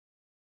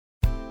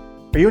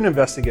Are you an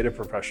investigative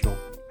professional?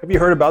 Have you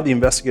heard about the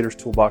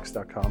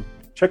investigatorstoolbox.com?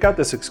 Check out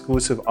this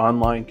exclusive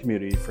online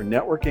community for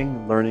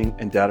networking, learning,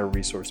 and data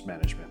resource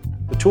management.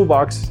 The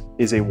Toolbox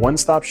is a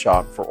one-stop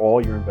shop for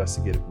all your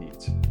investigative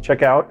needs.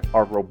 Check out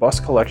our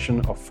robust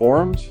collection of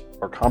forums,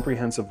 our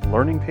comprehensive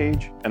learning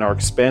page, and our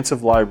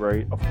expansive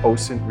library of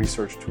OSINT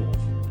research tools.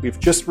 We've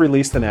just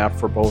released an app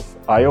for both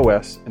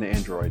iOS and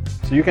Android,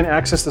 so you can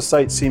access the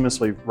site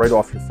seamlessly right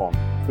off your phone.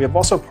 We have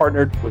also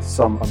partnered with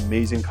some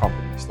amazing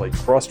companies like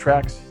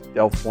Crosstracks,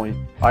 Delphoint,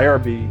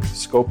 IRB,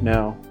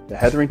 ScopeNow, the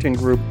Hetherington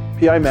Group,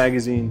 PI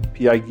Magazine,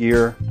 PI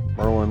Gear,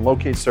 Merlin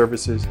Locate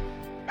Services,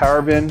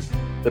 Parabin,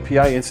 the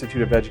PI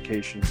Institute of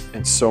Education,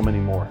 and so many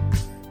more.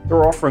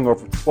 They're offering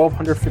over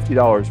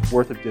 $1,250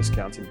 worth of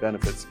discounts and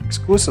benefits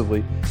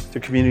exclusively to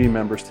community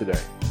members today.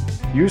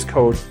 Use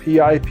code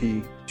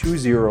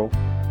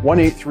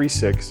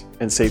PIP201836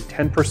 and save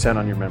 10%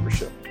 on your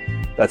membership.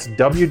 That's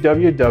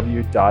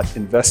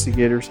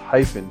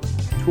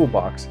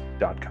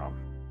www.investigators-toolbox.com.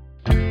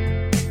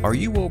 Are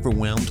you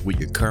overwhelmed with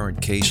your current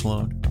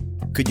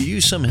caseload? Could you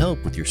use some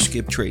help with your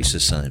skip trace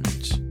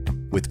assignments?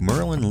 With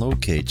Merlin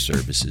Locate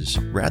Services,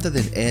 rather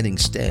than adding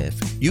staff,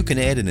 you can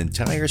add an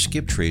entire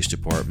skip trace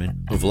department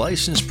of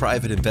licensed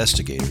private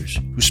investigators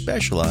who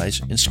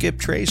specialize in skip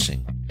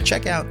tracing.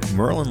 Check out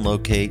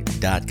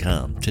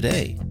merlinlocate.com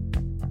today.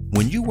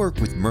 When you work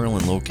with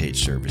Merlin Locate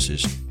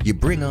Services, you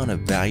bring on a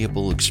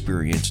valuable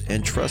experience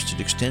and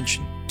trusted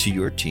extension to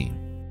your team.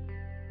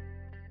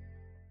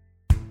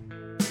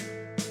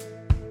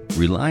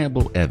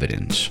 Reliable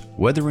evidence,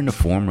 whether in the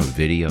form of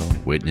video,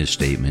 witness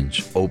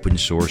statements, open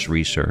source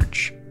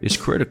research, is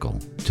critical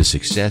to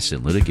success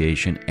in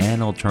litigation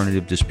and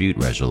alternative dispute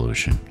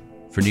resolution.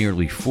 For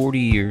nearly 40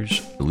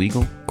 years, the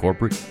legal,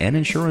 corporate, and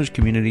insurance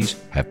communities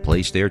have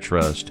placed their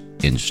trust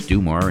in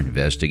Stumar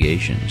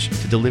Investigations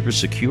to deliver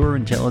secure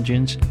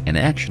intelligence and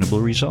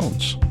actionable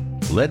results.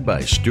 Led by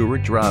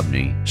Stuart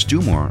Drobny,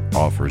 Stumar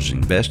offers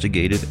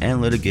investigative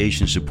and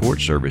litigation support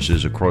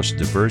services across a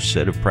diverse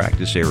set of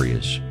practice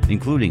areas,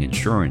 including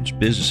insurance,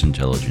 business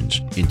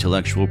intelligence,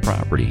 intellectual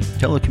property,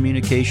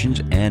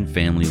 telecommunications, and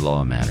family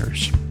law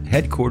matters.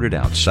 Headquartered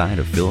outside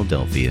of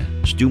Philadelphia,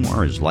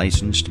 Stumar is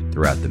licensed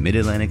throughout the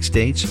Mid-Atlantic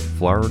states,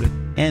 Florida,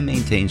 and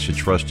maintains a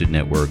trusted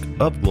network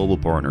of global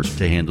partners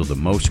to handle the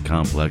most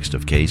complex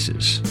of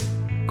cases.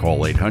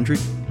 Call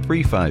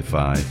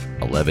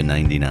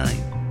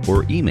 800-355-1199.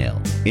 or email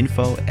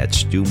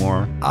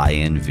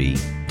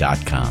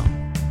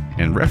info@stumarinv.com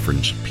and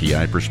reference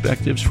PI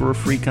Perspectives for a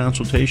free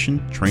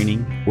consultation,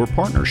 training, or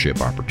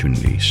partnership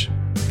opportunities.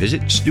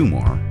 Visit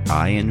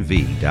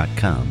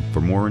stumarinv.com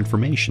for more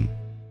information.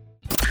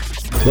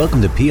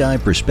 Welcome to PI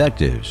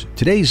Perspectives.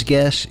 Today's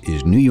guest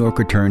is New York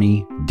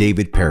attorney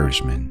David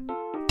Peresman.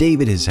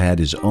 David has had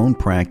his own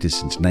practice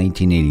since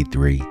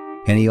 1983.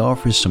 And he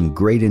offers some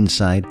great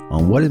insight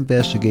on what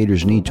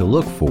investigators need to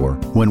look for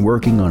when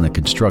working on a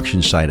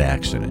construction site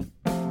accident.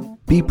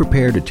 Be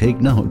prepared to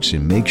take notes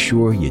and make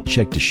sure you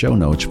check the show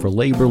notes for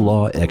labor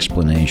law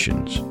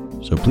explanations.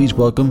 So please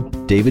welcome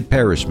David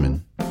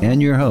Peresman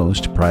and your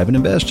host, private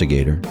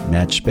investigator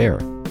Matt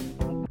Spera.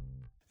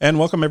 And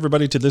welcome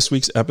everybody to this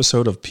week's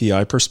episode of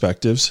PI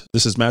Perspectives.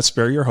 This is Matt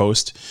Spera, your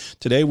host.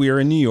 Today we are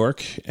in New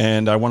York,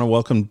 and I want to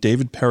welcome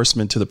David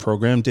Peresman to the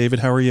program. David,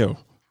 how are you?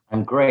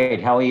 I'm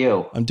great. How are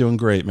you? I'm doing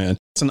great, man.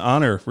 It's an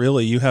honor,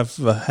 really. You have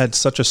had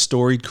such a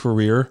storied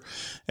career,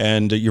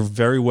 and you're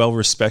very well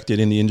respected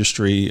in the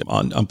industry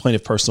on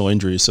plaintiff personal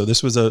injuries. So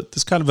this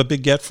kind of a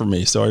big get for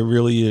me. So I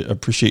really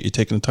appreciate you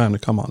taking the time to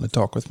come on and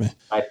talk with me.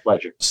 My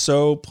pleasure.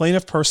 So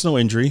plaintiff personal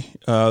injury,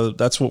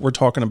 that's what we're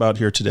talking about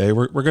here today.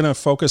 We're going to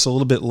focus a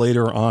little bit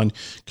later on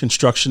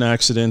construction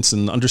accidents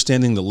and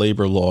understanding the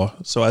labor law.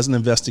 So as an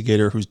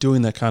investigator who's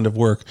doing that kind of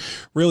work,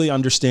 really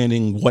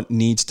understanding what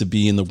needs to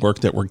be in the work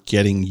that we're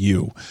getting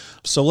you.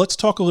 So let's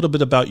talk a little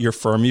bit about your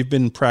firm. You've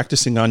been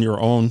practicing on your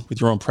own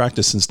with your own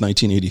practice since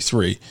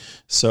 1983.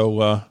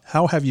 So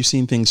how have you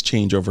seen things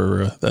change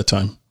over that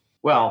time?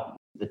 Well,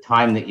 the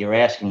time that you're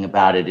asking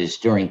about it is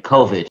during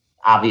COVID.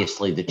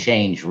 Obviously, the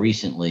change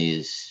recently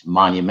is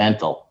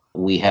monumental.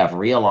 We have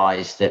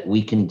realized that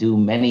we can do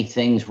many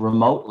things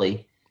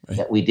remotely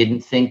that we didn't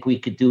think we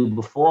could do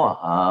before,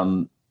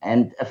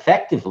 and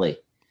effectively.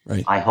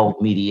 Right. I hold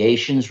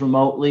mediations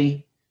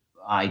remotely.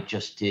 I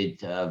just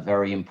did a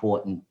very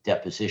important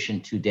deposition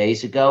 2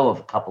 days ago of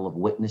a couple of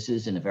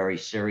witnesses in a very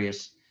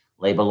serious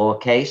labor law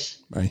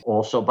case,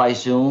 also by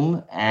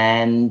Zoom.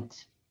 And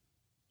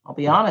I'll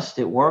be honest,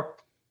 it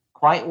worked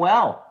quite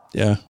well.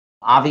 Yeah.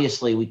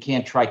 Obviously, we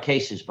can't try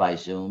cases by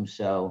Zoom,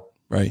 so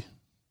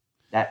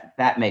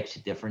that makes a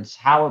difference.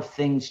 How have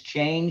things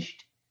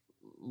changed?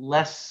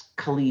 Less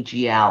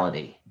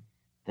collegiality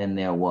than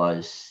there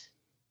was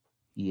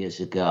years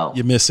ago.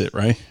 You miss it,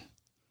 right?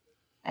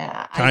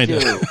 I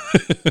do.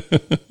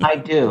 I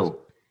do.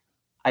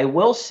 I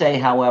will say,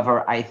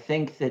 however, I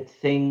think that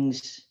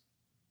things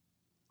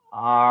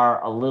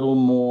are a little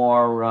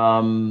more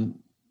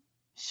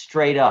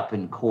straight up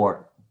in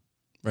court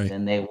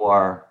than they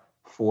were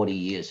 40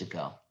 years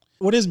ago.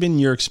 What has been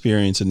your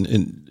experience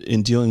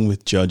in dealing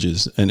with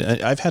judges? And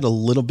I've had a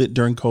little bit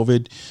during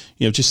COVID,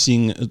 just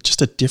seeing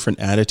just a different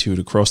attitude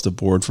across the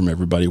board from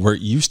everybody, where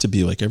it used to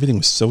be like everything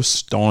was so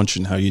staunch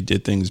and how you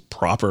did things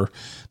proper.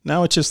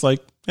 Now it's just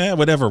like,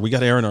 whatever, we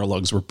got air in our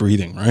lungs, we're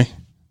breathing, right?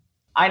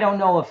 I don't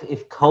know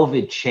if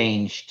COVID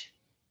changed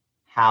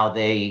how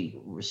they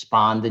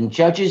respond, and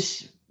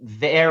judges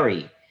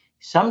vary.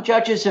 Some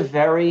judges are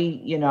very,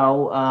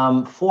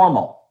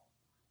 formal.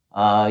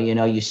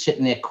 You sit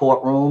in their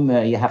courtroom,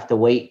 you have to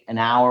wait an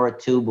hour or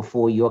two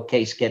before your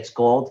case gets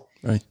called.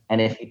 Right. And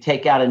if you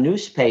take out a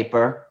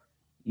newspaper,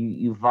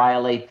 you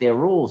violate their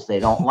rules. They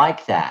don't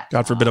like that.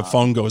 God forbid a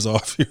phone goes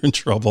off, you're in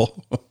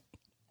trouble.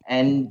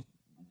 And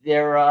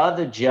there are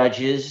other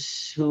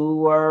judges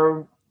who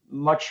are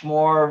much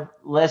more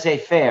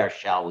laissez-faire,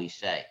 shall we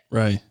say.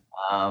 Right.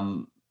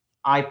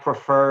 I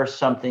prefer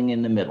something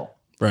in the middle.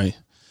 Right.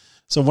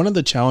 So one of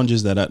the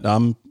challenges that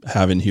I'm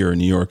having here in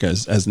New York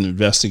as an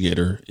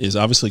investigator is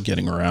obviously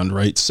getting around,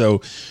 right?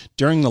 So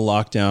during the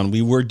lockdown,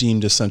 we were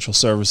deemed essential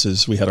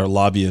services. We had our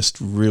lobbyist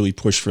really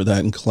push for that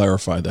and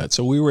clarify that.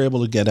 So we were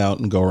able to get out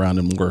and go around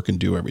and work and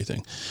do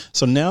everything.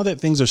 So now that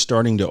things are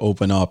starting to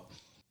open up,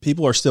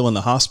 people are still in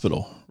the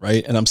hospital,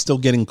 right? And I'm still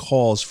getting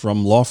calls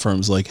from law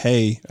firms like,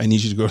 hey, I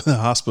need you to go to the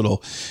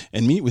hospital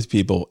and meet with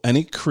people. And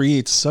it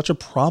creates such a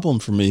problem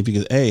for me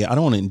because, I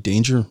don't want to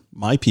endanger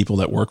my people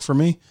that work for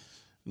me.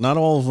 Not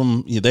all of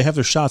them, they have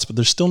their shots, but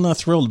they're still not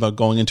thrilled about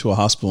going into a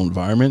hospital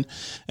environment.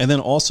 And then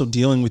also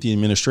dealing with the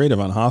administrative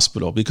on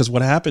hospital, because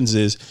what happens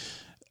is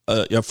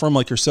a firm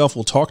like yourself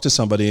will talk to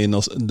somebody and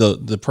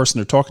the person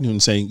they're talking to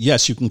and saying,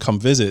 yes, you can come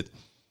visit.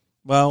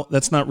 Well,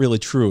 that's not really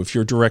true. If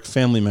you're a direct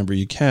family member,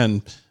 you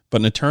can. But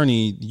an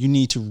attorney, you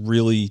need to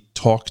really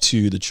talk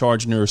to the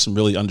charge nurse and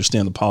really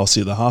understand the policy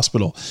of the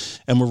hospital.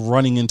 And we're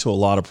running into a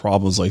lot of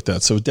problems like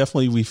that. So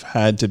definitely we've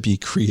had to be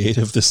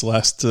creative this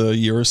last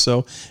year or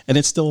so. And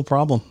it's still a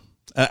problem.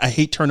 I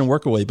hate turning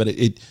work away, but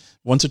it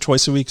once or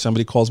twice a week,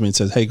 somebody calls me and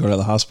says, hey, go to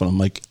the hospital. I'm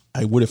like,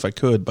 I would if I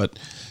could, but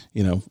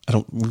we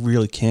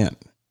really can't.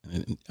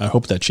 And I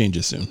hope that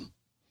changes soon.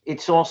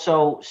 It's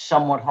also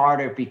somewhat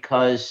harder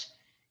because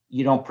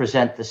you don't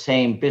present the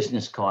same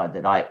business card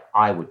that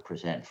I would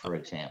present, for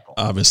example.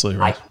 Obviously,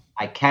 right.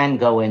 I can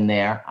go in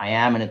there. I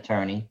am an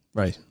attorney.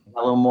 Right. I got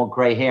a little more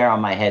gray hair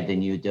on my head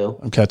than you do.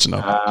 I'm catching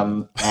up.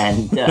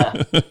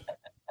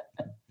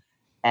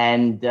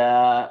 And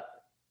I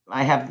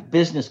have the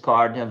business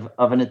card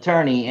of an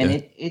attorney, and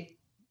it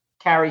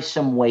carries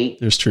some weight.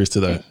 There's truth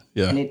to that.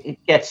 Yeah. And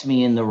it gets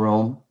me in the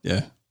room.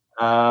 Yeah.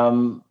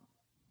 But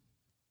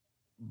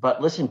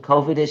listen,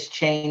 COVID has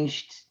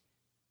changed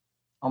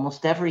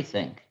almost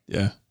everything.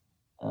 Yeah.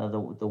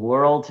 The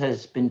world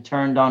has been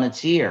turned on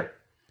its ear.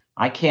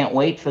 I can't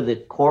wait for the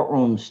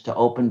courtrooms to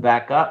open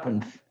back up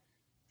and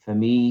for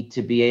me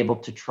to be able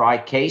to try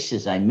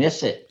cases. I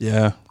miss it.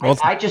 Yeah. Well,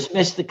 I just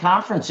miss the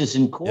conferences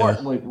in court.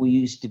 Yeah. We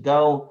used to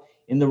go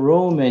in the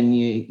room and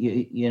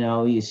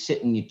you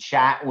sit and you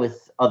chat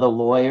with other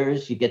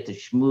lawyers. You get to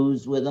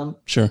schmooze with them.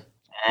 Sure.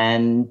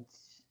 And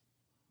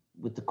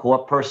with the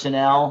court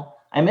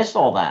personnel, I miss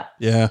all that.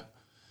 Yeah.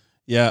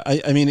 Yeah.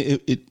 I mean,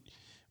 it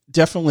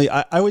definitely,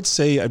 I would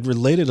say I'd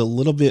relate it a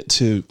little bit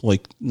to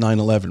like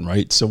 9/11,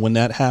 right? So when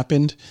that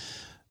happened,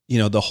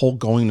 the whole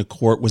going to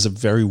court was a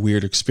very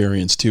weird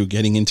experience too,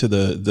 getting into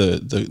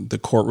the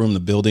courtroom,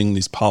 the building,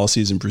 these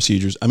policies and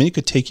procedures. I mean, it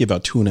could take you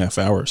about 2.5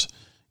 hours.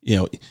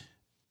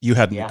 You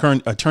had a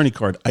current attorney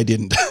card. I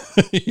didn't,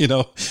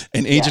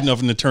 an agent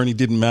of an attorney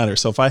didn't matter.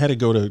 So if I had to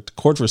go to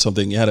court for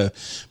something, you had to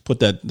put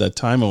that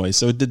time away.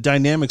 So the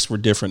dynamics were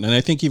different. And I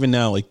think even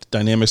now, like the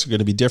dynamics are going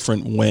to be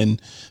different when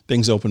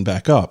things open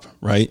back up.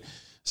 Right.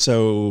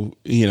 So,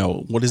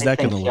 what is that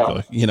going to look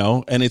like,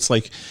 and it's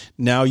like,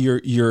 now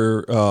you're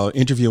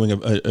interviewing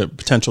a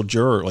potential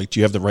juror. Like, do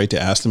you have the right to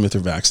ask them if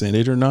they're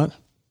vaccinated or not?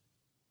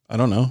 I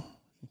don't know.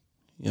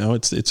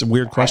 It's a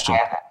weird question.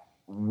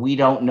 We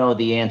don't know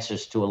the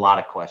answers to a lot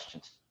of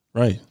questions.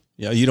 Right.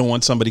 Yeah. You don't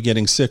want somebody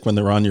getting sick when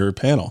they're on your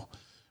panel,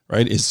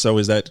 right? Is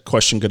that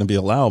question going to be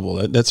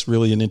allowable? That's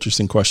really an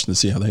interesting question to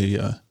see how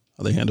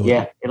they handle it.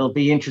 Yeah. It'll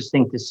be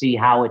interesting to see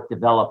how it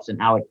develops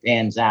and how it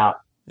pans out.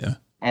 Yeah.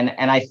 And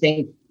I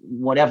think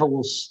whatever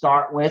we'll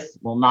start with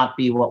will not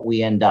be what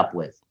we end up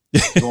with.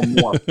 It'll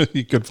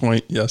morph. Good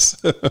point.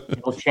 Yes.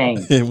 It'll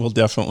change. It will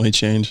definitely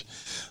change.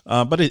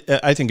 But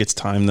I think it's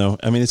time though.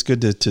 I mean, it's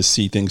good to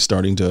see things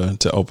starting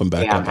to open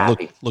back up. I'm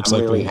happy. Looks I'm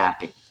like really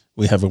happy.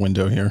 We have a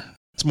window here.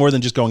 It's more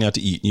than just going out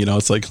to eat.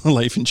 It's like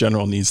life in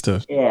general needs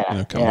to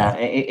come out.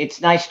 It's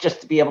nice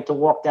just to be able to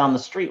walk down the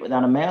street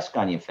without a mask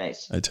on your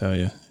face. I tell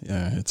you.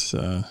 Yeah. It's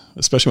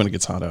especially when it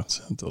gets hot out.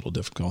 It's a little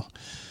difficult.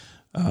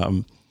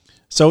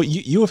 So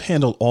you have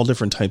handled all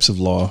different types of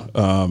law.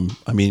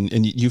 I mean,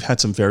 and you've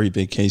had some very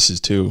big cases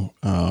too.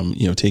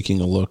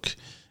 Taking a look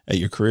at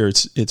your career,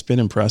 it's been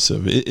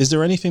impressive. Is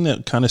there anything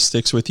that kind of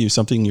sticks with you?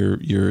 Something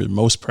you're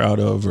most proud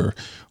of, or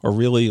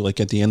really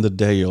like at the end of the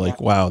day, you're like,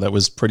 wow, that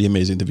was pretty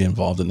amazing to be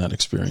involved in that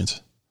experience.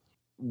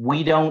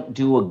 We don't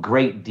do a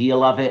great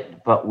deal of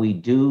it, but we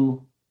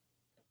do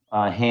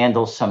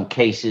handle some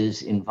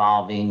cases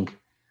involving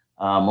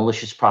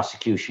malicious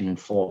prosecution and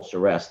false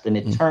arrest. And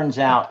it turns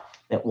out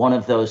that one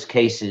of those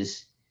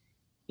cases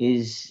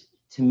is,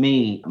 to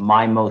me,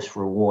 my most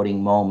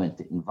rewarding moment.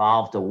 It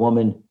involved a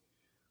woman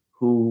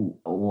who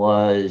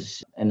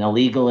was an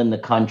illegal in the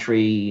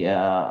country,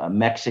 a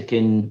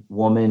Mexican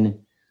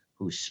woman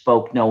who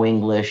spoke no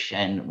English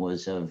and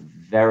was of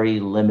very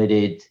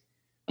limited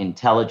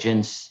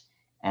intelligence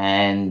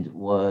and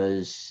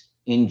was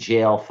in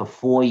jail for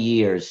 4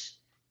 years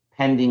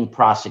pending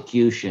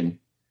prosecution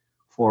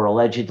for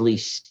allegedly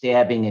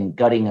stabbing and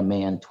gutting a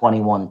man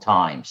 21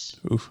 times.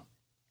 Oof.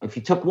 If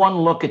you took one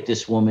look at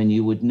this woman,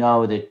 you would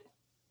know that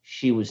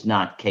she was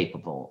not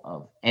capable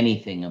of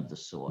anything of the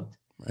sort.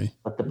 Right.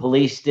 But the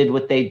police did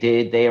what they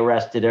did. They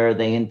arrested her.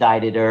 They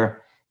indicted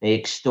her. They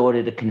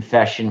extorted a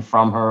confession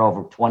from her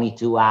over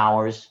 22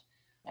 hours.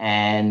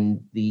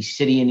 And the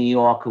city of New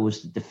York, who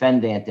was the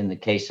defendant in the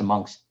case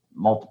amongst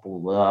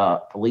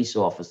multiple police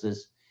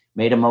officers,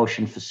 made a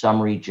motion for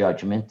summary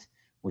judgment,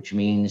 which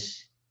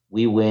means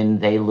we win,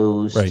 they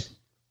lose. Right.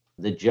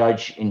 The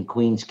judge in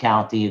Queens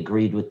County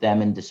agreed with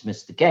them and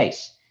dismissed the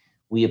case.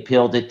 We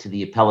appealed it to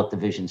the Appellate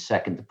Division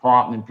Second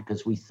Department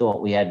because we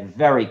thought we had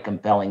very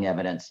compelling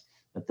evidence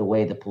that the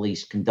way the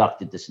police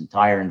conducted this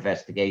entire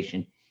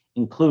investigation,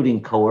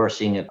 including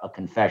coercing a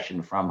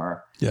confession from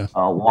her,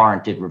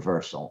 warranted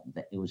reversal.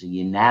 It was a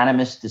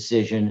unanimous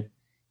decision,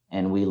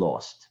 and we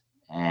lost.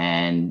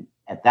 And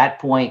at that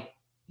point,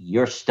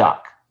 you're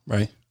stuck.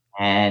 Right.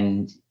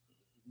 And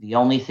the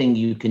only thing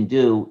you can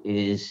do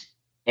is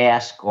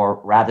ask,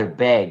 or rather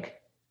beg,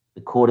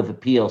 the Court of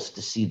Appeals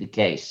to see the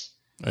case.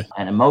 Right.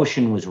 And a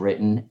motion was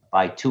written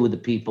by two of the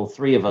people,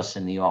 three of us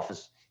in the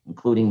office,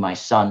 including my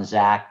son,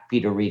 Zach,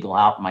 Peter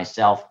Riegelhout,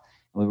 myself.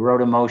 And we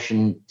wrote a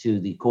motion to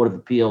the Court of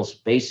Appeals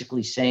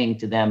basically saying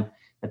to them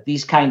that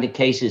these kind of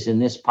cases in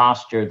this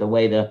posture, the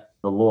way the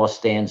law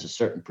stands, a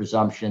certain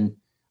presumption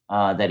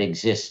that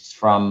exists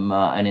from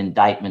an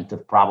indictment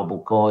of probable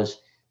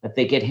cause, that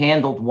they get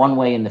handled one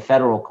way in the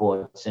federal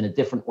courts and a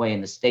different way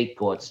in the state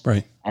courts.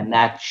 Right. And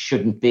that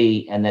shouldn't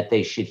be, and that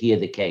they should hear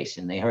the case.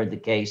 And they heard the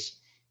case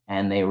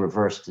and they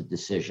reversed the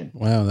decision.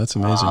 Wow, that's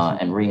amazing.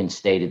 And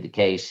reinstated the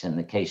case, and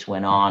the case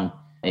went on.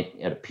 It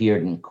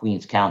appeared in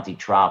Queens County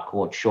trial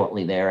court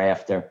shortly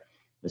thereafter.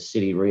 The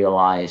city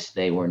realized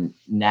they were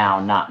now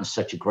not in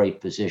such a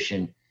great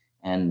position,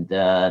 and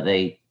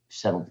they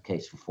settled the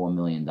case for $4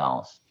 million.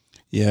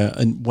 Yeah,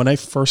 and when I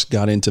first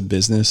got into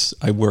business,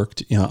 I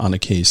worked on a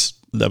case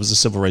that was a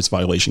civil rights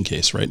violation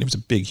case, right? And it was a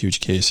big, huge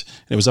case.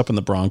 And it was up in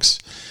the Bronx,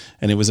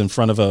 and it was in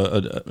front of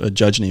a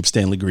judge named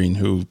Stanley Green,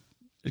 who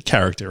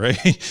character, right?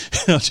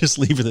 I'll just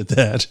leave it at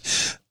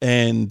that.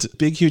 And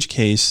big, huge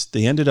case.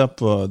 They ended up,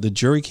 the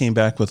jury came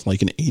back with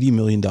like an $80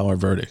 million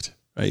verdict.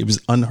 Right? It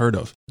was unheard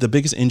of. The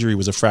biggest injury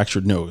was a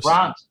fractured nose.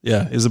 Bronx.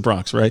 Yeah, it was the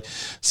Bronx, right?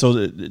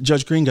 So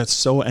Judge Green got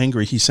so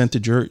angry, he sent the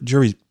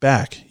jury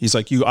back. He's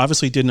like, you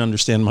obviously didn't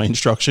understand my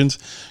instructions.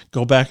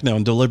 Go back now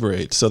and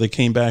deliberate. So they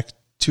came back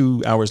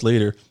 2 hours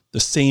later, the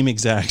same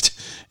exact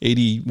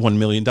 $81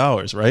 million,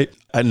 right?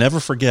 I never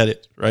forget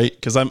it, right?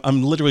 Because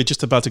I'm literally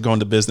just about to go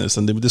into business,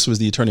 and this was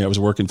the attorney I was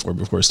working for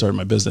before I started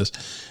my business.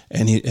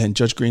 And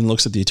Judge Green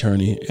looks at the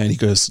attorney and he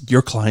goes,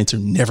 your clients are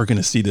never going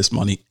to see this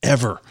money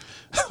ever.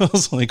 I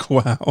was like,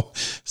 wow.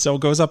 So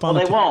it goes up on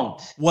appeal. They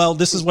won't. Well,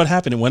 this is what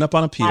happened. It went up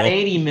on appeal. Not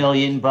 80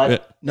 million,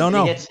 but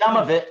no. Get some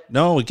of it.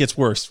 No, it gets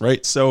worse,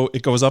 right? So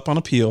it goes up on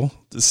appeal.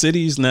 The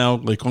city's now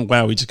like, oh,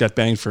 wow, we just got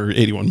banged for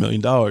 $81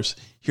 million.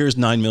 Here's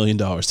 $9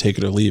 million, take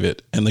it or leave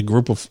it. And the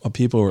group of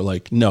people were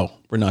like, no,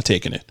 we're not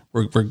taking it.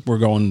 We're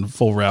going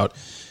full route.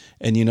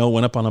 And,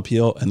 went up on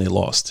appeal and they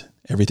lost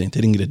everything. They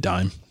didn't get a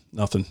dime,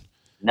 nothing.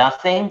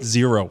 Nothing?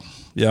 Zero.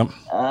 Yeah.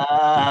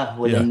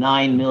 With a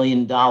 $9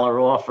 million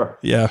offer.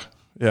 Yeah.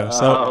 Yeah.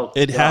 So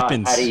it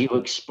happens. How do you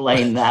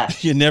explain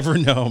that? You never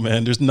know,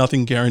 man. There's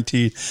nothing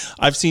guaranteed.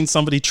 I've seen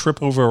somebody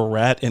trip over a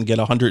rat and get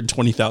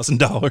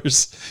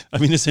 $120,000. I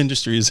mean, this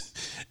industry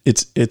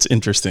it's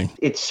interesting.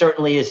 It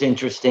certainly is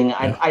interesting.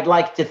 Yeah. I'd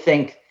like to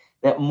think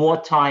that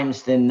more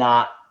times than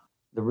not,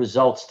 the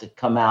results that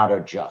come out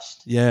are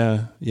just.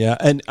 Yeah. Yeah.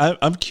 And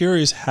I'm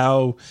curious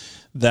how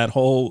that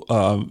whole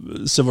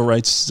civil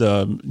rights,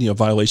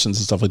 violations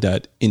and stuff like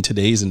that in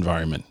today's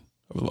environment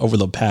over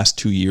the past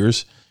 2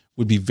 years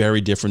would be very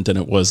different than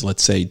it was,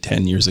 let's say,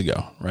 10 years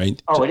ago,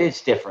 right? Oh, it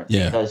is different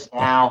because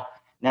now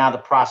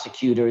the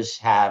prosecutors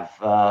have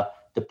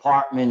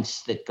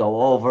departments that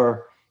go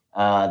over.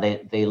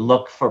 They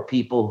look for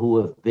people who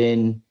have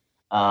been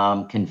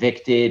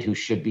convicted, who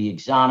should be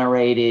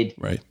exonerated.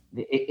 Right.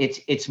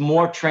 It's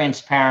more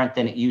transparent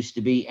than it used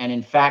to be. And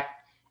in fact,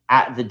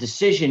 the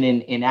decision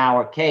in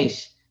our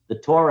case, the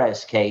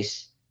Torres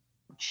case,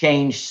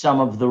 changed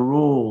some of the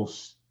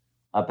rules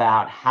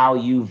about how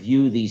you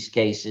view these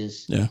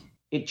cases. Yeah.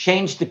 It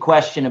changed the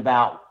question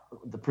about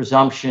the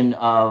presumption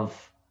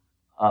of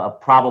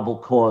probable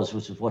cause,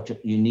 which is what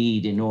you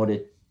need in order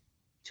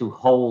to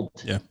hold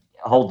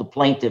the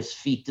plaintiff's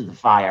feet to the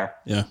fire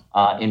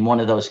in one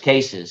of those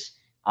cases.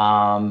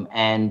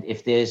 And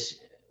if there's,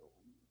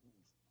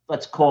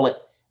 let's call it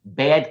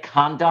bad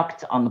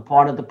conduct on the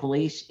part of the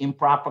police,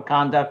 improper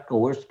conduct,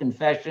 coerced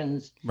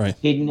confessions,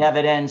 hidden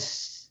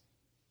evidence,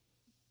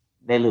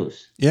 they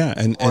lose. Yeah.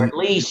 Or at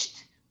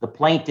least the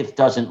plaintiff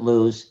doesn't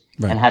lose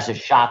and has a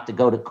shot to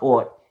go to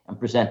court and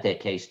present their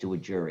case to a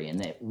jury.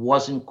 And it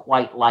wasn't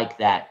quite like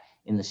that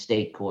in the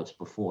state courts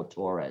before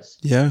Torres.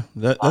 Yeah.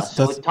 That's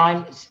at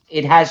times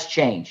it has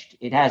changed.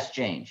 It has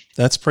changed.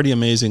 That's pretty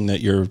amazing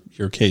that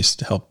your case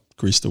helped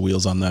grease the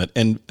wheels on that.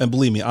 And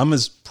believe me, I'm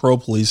as pro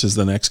police as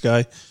the next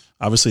guy.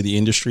 Obviously the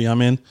industry I'm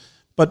in,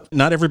 but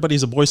not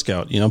everybody's a Boy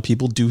Scout. You know,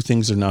 people do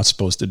things they're not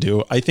supposed to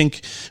do. I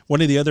think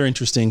one of the other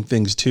interesting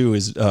things too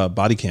is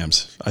body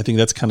cams. I think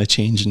that's kind of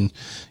changing,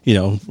 you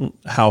know,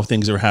 how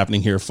things are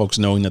happening here, folks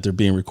knowing that they're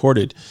being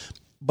recorded,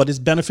 but it's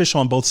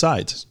beneficial on both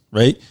sides,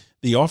 right?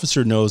 The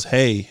officer knows,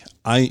 hey,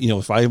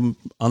 if I'm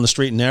on the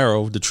straight and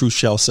narrow, the truth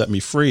shall set me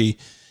free.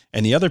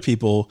 And the other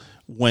people,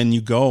 when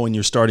you go and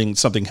you're starting,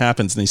 something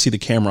happens and they see the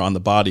camera on the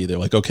body, they're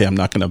like, okay, I'm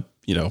not going to,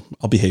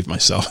 I'll behave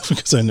myself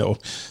because I know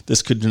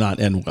this could not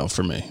end well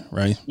for me,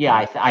 right?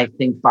 Yeah, I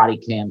think body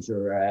cams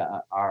are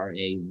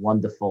a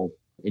wonderful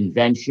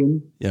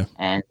invention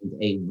and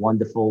a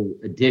wonderful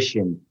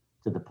addition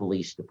to the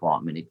police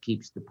department. It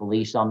keeps the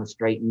police on the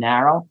straight and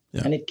narrow,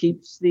 and it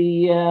keeps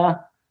the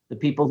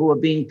people who are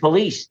being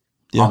policed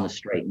on the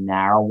straight and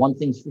narrow. One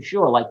thing's for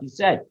sure, like you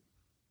said,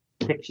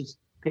 pictures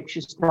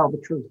tell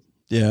the truth.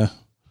 Yeah.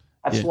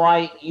 That's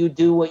why you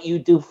do what you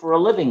do for a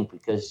living,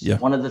 because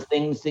one of the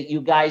things that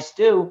you guys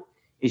do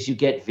is you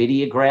get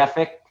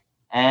videographic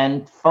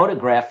and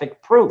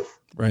photographic proof.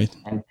 Right.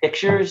 And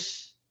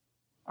pictures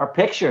are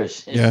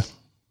pictures.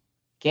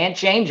 Can't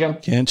change them.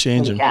 Can't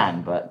change them.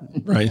 Can, but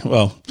right.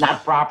 Well,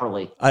 not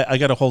properly. I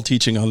got a whole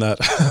teaching on that.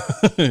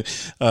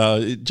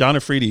 John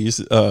Afridi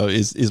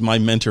is my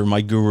mentor, my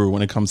guru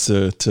when it comes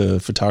to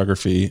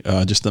photography.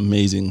 Just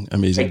amazing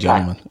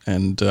gentleman.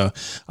 And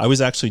I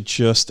was actually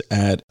just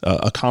at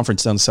a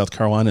conference down in South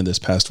Carolina this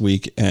past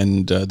week,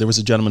 and there was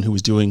a gentleman who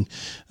was doing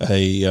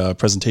a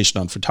presentation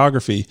on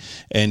photography,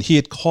 and he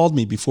had called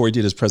me before he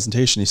did his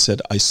presentation. He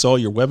said, "I saw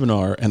your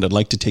webinar, and I'd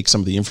like to take some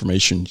of the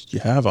information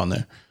you have on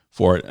there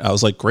for it." I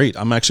was like, great,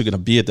 I'm actually going to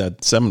be at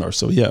that seminar.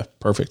 So yeah,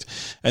 perfect.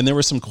 And there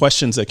were some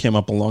questions that came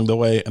up along the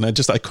way, and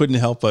I couldn't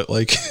help but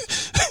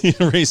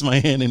raise my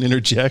hand and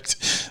interject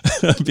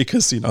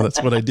because,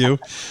 that's what I do.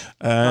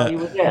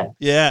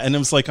 Yeah. And it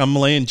was like, I'm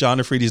laying John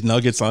Afridi's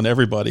nuggets on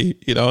everybody.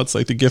 It's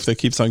like the gift that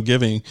keeps on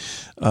giving,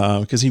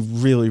 because he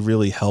really,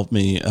 really helped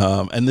me.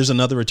 And there's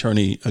another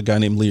attorney, a guy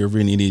named Leo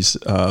Vernini's,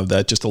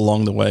 that just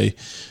along the way,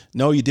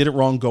 no, you did it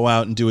wrong, go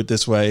out and do it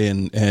this way.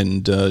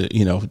 And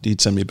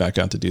he'd send me back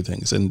out to do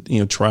things. And,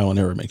 trial and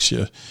error makes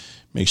you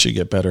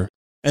get better.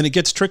 And it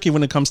gets tricky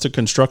when it comes to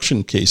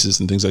construction cases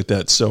and things like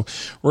that. So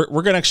we're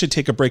going to actually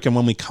take a break. And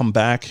when we come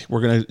back,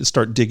 we're going to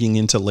start digging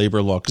into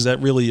labor law, because that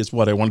really is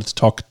what I wanted to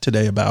talk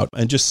today about,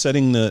 and just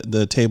setting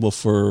the table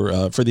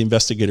for the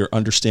investigator,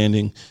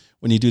 understanding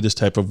when you do this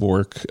type of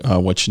work,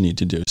 what you need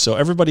to do. So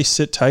everybody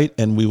sit tight,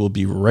 and we will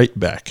be right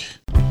back.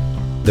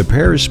 The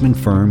Parisman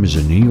Firm is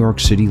a New York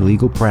City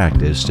legal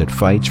practice that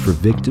fights for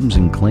victims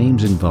in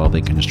claims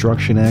involving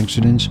construction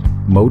accidents,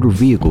 motor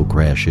vehicle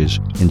crashes,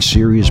 and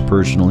serious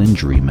personal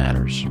injury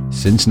matters.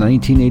 Since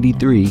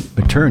 1983,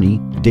 attorney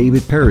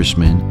David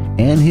Parisman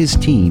and his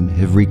team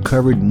have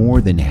recovered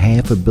more than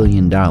 $500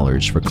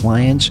 million for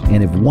clients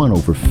and have won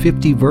over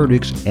 50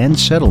 verdicts and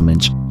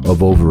settlements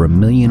of over $1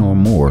 million or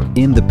more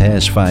in the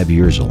past 5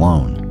 years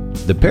alone.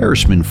 The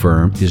Parisman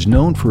Firm is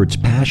known for its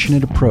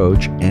passionate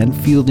approach and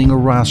fielding a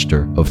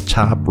roster of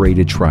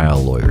top-rated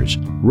trial lawyers,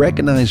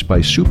 recognized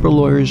by super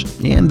lawyers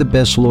and the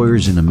best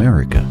lawyers in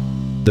America.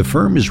 The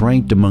firm is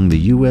ranked among the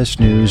U.S.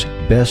 News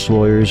Best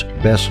Lawyers,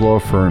 Best Law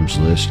Firms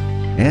list,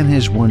 and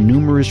has won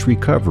numerous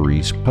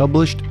recoveries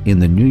published in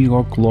the New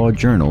York Law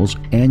Journal's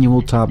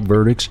annual Top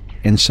Verdicts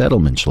and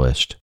Settlements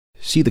list.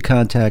 See the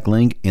contact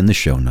link in the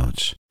show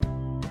notes.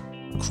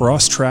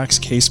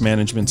 Crosstracks case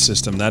management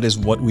system. That is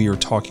what we are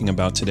talking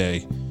about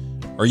today.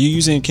 Are you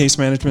using a case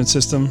management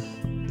system?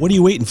 What are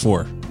you waiting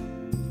for?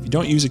 If you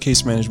don't use a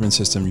case management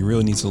system, you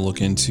really need to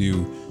look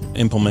into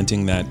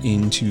implementing that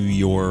into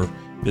your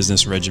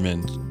business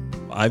regimen.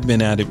 I've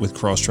been at it with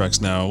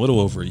Crosstracks now a little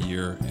over a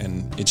year,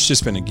 and it's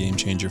just been a game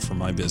changer for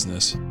my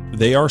business.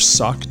 They are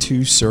SOC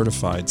 2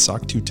 certified,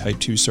 SOC 2 Type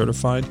 2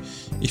 certified.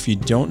 If you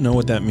don't know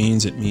what that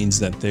means, it means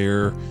that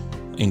they're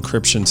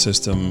encryption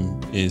system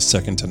is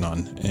second to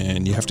none,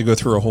 and you have to go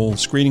through a whole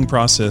screening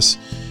process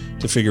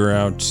to figure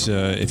out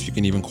if you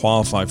can even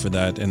qualify for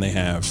that, and they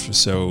have.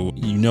 So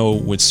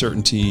with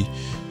certainty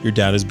your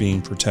data is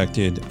being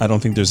protected. I don't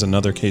think there's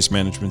another case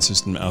management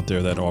system out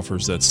there that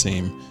offers that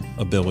same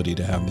ability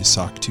to have the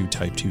SOC 2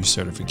 Type 2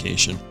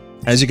 certification.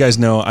 As you guys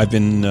know, I've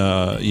been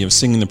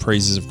singing the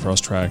praises of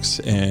Crosstracks,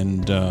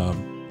 and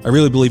I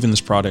really believe in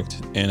this product,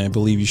 and I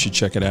believe you should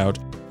check it out.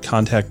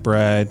 Contact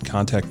Brad,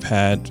 contact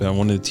Pat,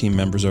 one of the team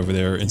members over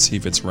there, and see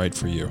if it's right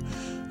for you.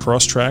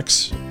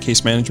 Crosstracks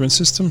case management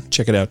system,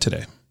 check it out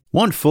today.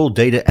 Want full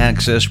data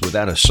access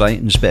without a site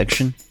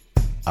inspection?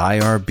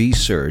 IRB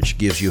Search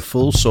gives you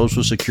full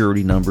social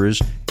security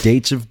numbers,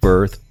 dates of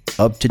birth,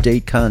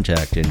 up-to-date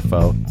contact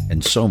info,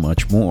 and so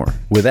much more,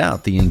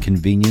 without the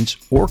inconvenience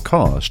or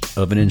cost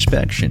of an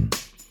inspection.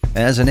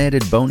 As an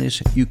added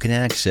bonus, you can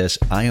access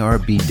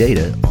IRB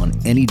data on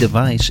any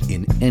device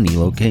in any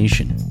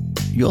location.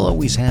 You'll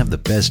always have the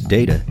best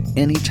data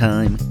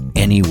anytime,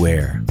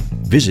 anywhere.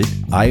 Visit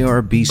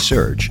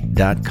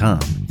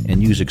irbsearch.com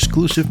and use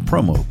exclusive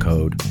promo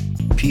code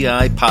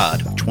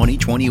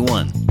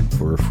PIPOD2021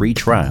 for a free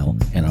trial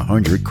and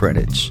 100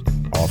 credits.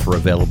 Offer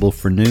available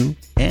for new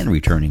and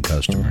returning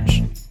customers.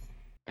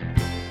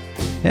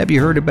 Have you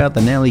heard about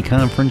the NALI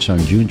conference on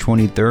June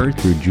 23rd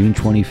through June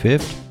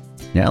 25th?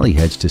 NALI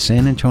heads to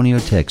San Antonio,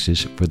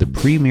 Texas for the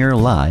premier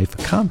live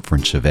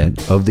conference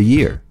event of the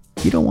year.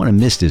 You don't want to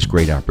miss this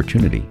great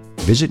opportunity.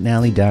 Visit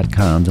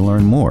NALI.com to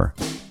learn more.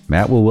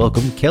 Matt will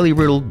welcome Kelly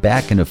Riddle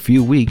back in a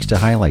few weeks to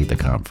highlight the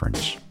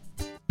conference.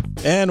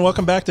 And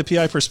welcome back to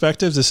PI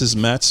Perspectives. This is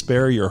Matt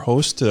Sperry, your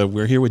host.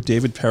 We're here with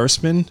David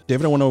Perisman.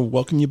 David, I want to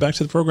welcome you back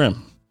to the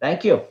program.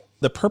 Thank you.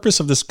 The purpose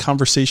of this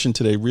conversation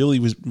today really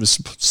was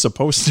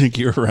supposed to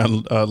gear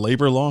around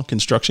labor law,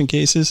 construction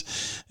cases.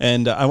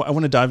 And I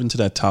want to dive into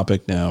that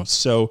topic now.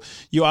 So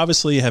you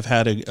obviously have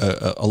had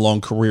a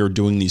long career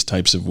doing these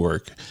types of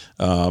work.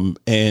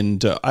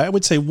 And I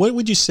would say, what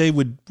would you say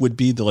would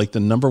be the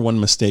number one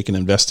mistake an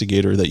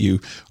investigator that you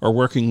are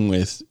working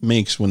with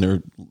makes when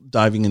they're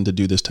diving in to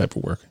do this type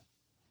of work?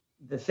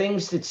 The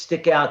things that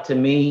stick out to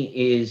me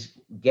is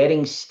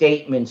getting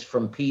statements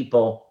from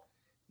people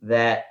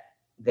that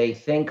they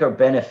think are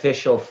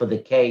beneficial for the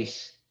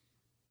case,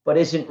 but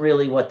isn't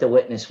really what the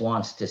witness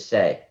wants to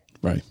say.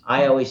 Right.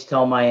 I always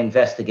tell my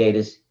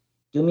investigators,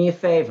 do me a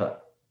favor.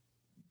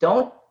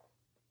 Don't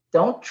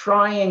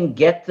try and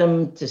get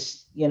them to,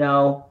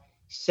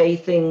 say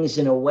things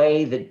in a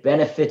way that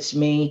benefits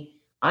me.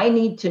 I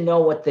need to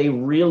know what they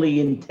really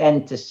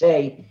intend to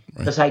say,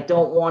 because I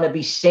don't want to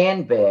be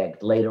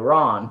sandbagged later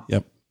on.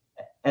 Yep.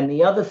 And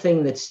the other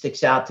thing that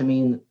sticks out to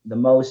me the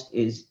most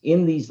is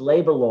in these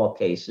labor law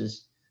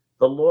cases,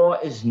 the law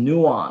is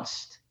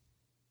nuanced,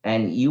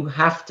 and you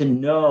have to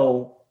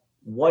know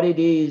what it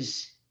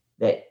is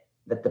that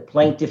the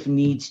plaintiff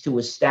needs to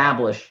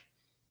establish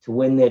to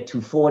win their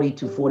 240,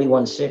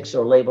 241-6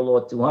 or labor law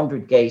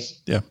 200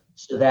 case,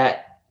 so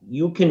that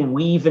you can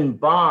weave and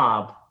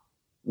bob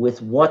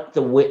with what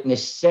the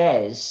witness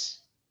says.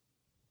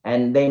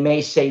 And they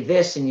may say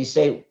this, and you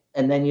say,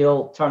 and then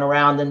you'll turn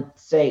around and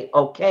say,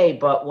 okay,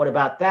 but what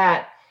about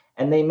that?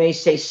 And they may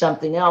say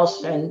something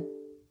else, and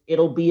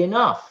it'll be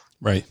enough.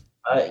 Right.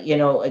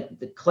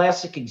 The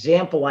classic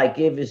example I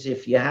give is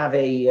if you have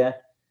a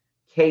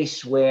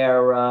case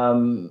where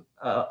a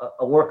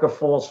worker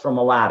falls from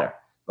a ladder.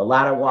 The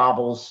ladder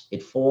wobbles,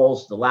 it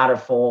falls, the ladder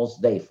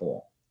falls, they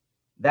fall.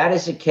 That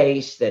is a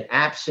case that,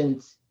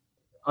 absent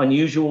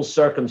unusual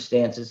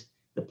circumstances,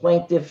 the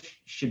plaintiff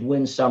should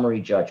win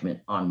summary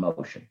judgment on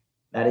motion.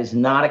 That is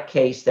not a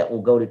case that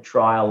will go to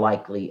trial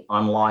likely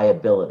on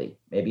liability,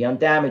 maybe on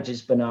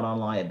damages, but not on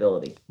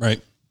liability.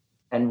 Right.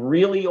 And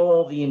really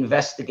all the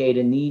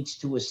investigator needs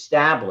to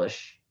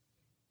establish,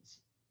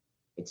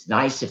 it's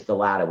nice if the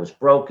ladder was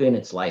broken,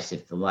 it's nice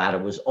if the ladder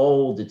was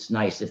old, it's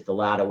nice if the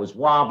ladder was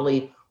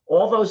wobbly.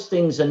 All those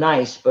things are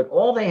nice, but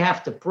all they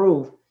have to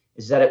prove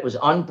is that it was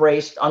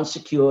unbraced,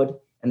 unsecured,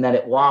 and that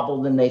it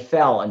wobbled and they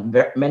fell. And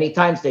many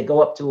times they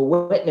go up to a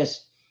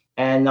witness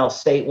and they'll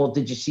say, well,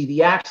 did you see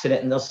the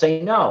accident? And they'll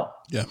say no.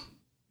 Yeah.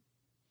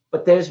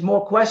 But there's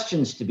more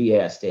questions to be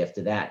asked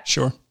after that.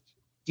 Sure.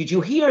 Did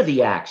you hear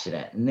the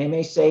accident? And they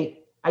may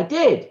say, I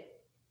did.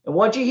 And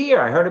what'd you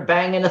hear? I heard a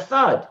bang and a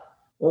thud.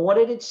 Well, what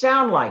did it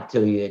sound like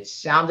to you? It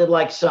sounded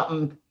like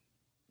something,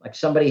 like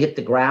somebody hit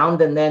the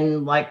ground, and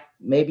then like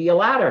maybe a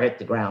ladder hit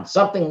the ground,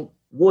 something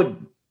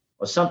wood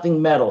or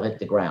something metal hit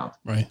the ground.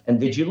 Right. And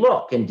did you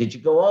look, and did you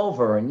go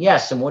over? And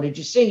yes. And what did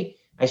you see?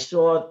 I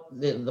saw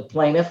the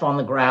plaintiff on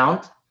the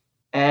ground,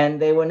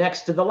 and they were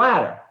next to the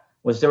ladder.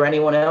 Was there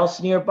anyone else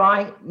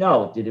nearby?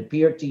 No. Did it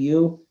appear to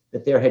you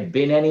that there had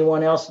been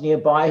anyone else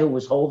nearby who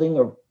was holding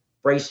or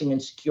bracing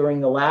and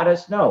securing the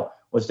ladders? No.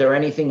 Was there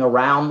anything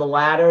around the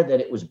ladder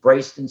that it was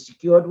braced and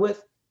secured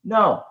with?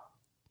 No.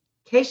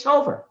 Case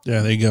over.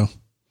 Yeah, there you go.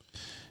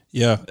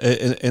 Yeah,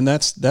 and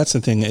that's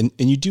the thing, and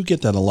you do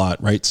get that a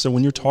lot, right? So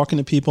when you're talking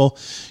to people,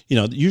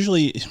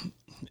 usually,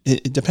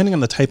 depending on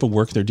the type of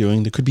work they're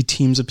doing, there could be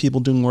teams of people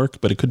doing work,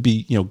 but it could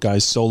be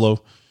guys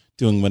solo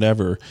doing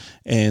whatever,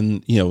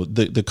 and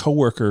the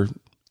coworker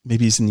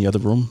maybe is in the other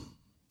room.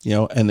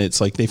 And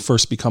it's like they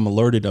first become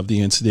alerted of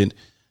the incident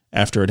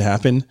after it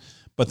happened,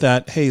 but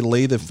that, hey,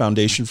 lay the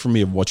foundation for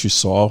me of what you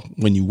saw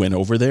when you went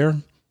over there.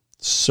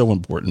 So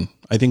important.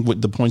 I think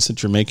what the points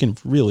that you're making,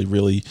 really,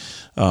 really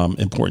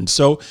important.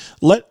 So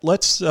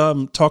let's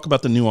talk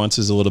about the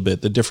nuances a little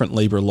bit, the different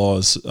labor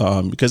laws,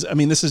 because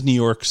this is New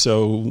York.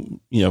 So,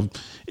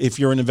 if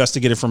you're an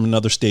investigator from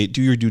another state,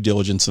 do your due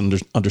diligence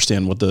and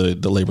understand what the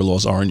labor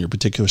laws are in your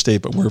particular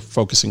state, but we're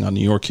focusing on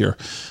New York here.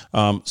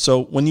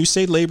 So when you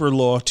say labor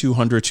law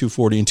 200,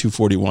 240, and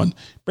 241,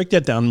 break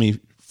that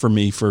down for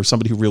me, for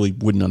somebody who really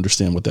wouldn't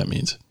understand what that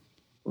means.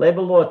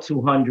 Labor Law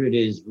 200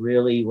 is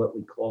really what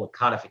we call a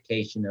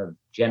codification of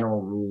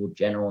general rule,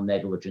 general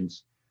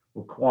negligence,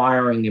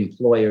 requiring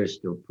employers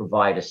to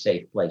provide a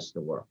safe place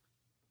to work.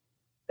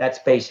 That's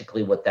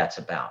basically what that's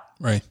about.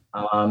 Right.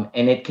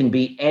 And it can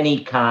be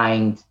any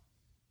kind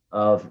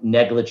of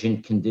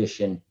negligent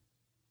condition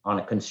on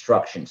a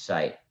construction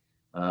site.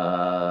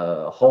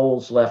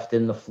 Holes left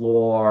in the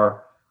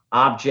floor,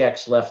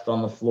 objects left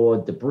on the floor,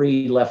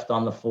 debris left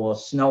on the floor,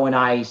 snow and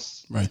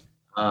ice. Right.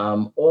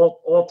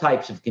 All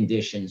types of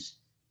conditions.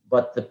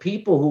 But the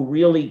people who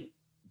really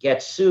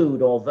get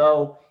sued,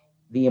 although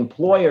the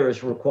employer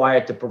is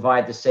required to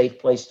provide the safe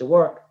place to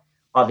work,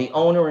 are the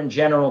owner and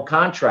general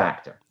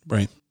contractor.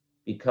 Right.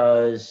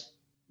 Because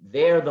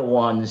they're the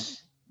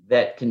ones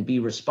that can be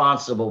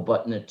responsible.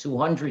 But in a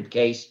 200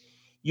 case,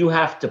 you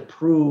have to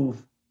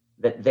prove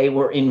that they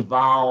were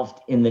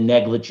involved in the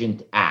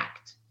negligent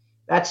act.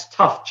 That's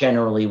tough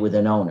generally with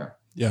an owner.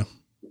 Yeah.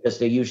 Because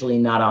they're usually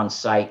not on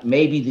site.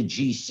 Maybe the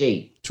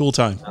GC. Tool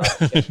time.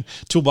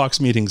 Toolbox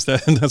meetings.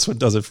 That's what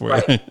does it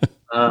for you.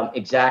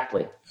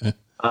 Exactly.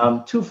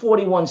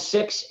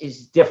 241.6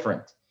 is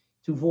different.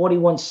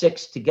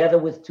 241.6 together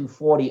with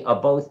 240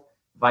 are both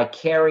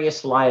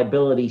vicarious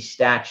liability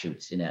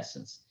statutes, in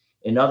essence.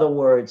 In other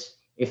words,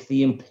 if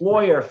the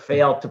employer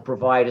failed to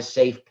provide a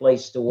safe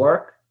place to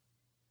work,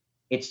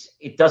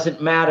 it doesn't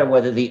matter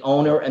whether the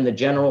owner and the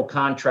general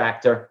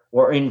contractor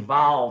were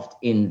involved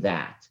in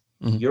that.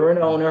 Mm-hmm. You're an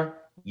owner,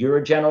 you're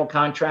a general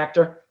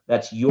contractor,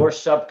 that's your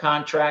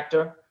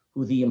subcontractor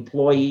who the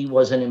employee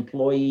was an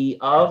employee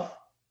of.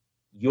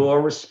 You're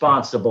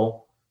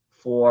responsible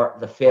for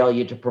the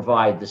failure to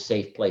provide the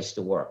safe place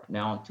to work.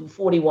 Now, on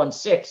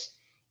 241.6,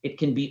 it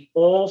can be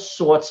all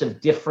sorts of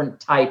different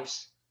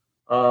types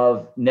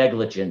of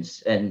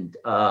negligence and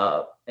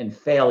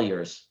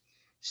failures,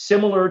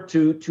 similar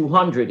to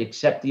 200,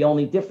 except the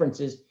only difference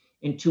is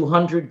in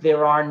 200,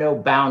 there are no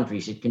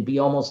boundaries. It can be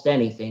almost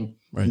anything.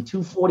 Right. In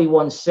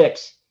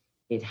 241.6,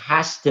 it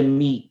has to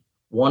meet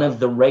one of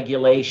the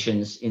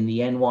regulations in the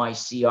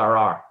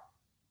NYCRR,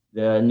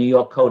 the New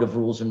York Code of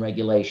Rules and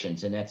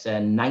Regulations, and that's a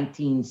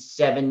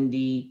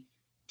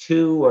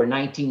 1972 or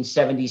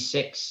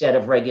 1976 set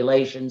of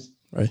regulations.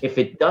 Right. If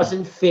it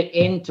doesn't fit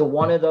into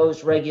one of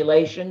those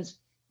regulations,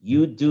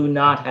 you do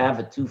not have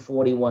a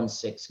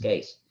 241.6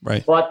 case.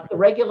 Right. But the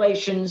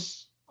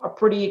regulations are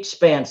pretty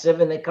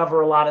expansive and they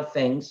cover a lot of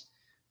things.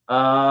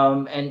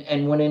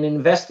 And when an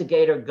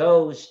investigator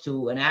goes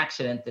to an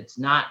accident that's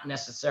not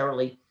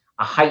necessarily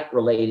a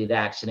height-related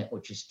accident,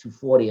 which is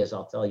 240, as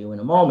I'll tell you in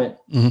a moment,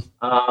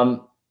 mm-hmm.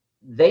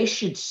 They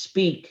should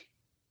speak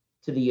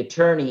to the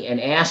attorney and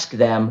ask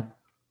them,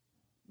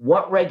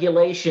 what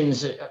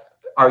regulations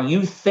are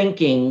you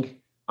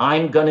thinking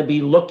I'm going to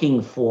be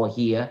looking for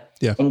here?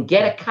 Yeah. And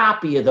get a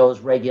copy of those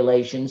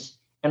regulations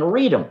and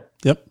read them.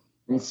 Yep.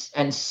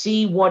 And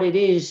see what it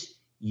is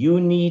you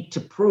need to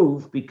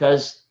prove,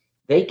 because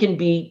they can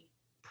be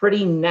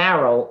pretty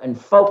narrow and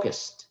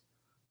focused.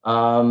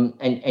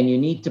 And you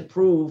need to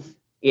prove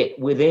it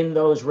within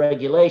those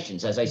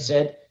regulations. As I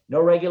said,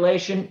 no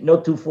regulation, no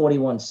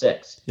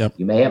 241.6. Yep.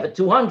 You may have a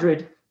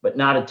 200, but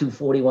not a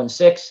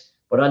 241.6.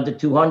 But under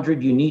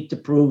 200, you need to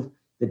prove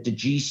that the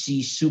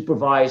GC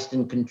supervised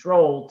and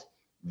controlled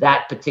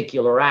that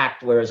particular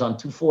act, whereas on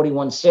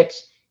 241.6,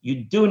 you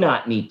do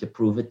not need to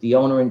prove it. The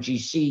owner and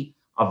GC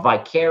are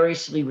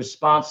vicariously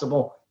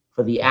responsible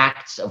for the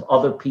acts of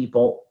other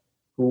people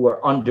who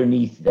are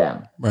underneath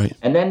them. Right.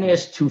 And then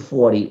there's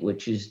 240,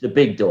 which is the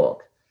big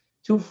dog.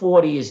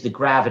 240 is the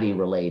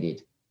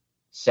gravity-related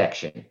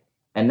section,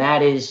 and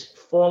that is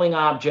falling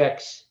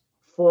objects,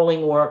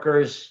 falling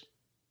workers,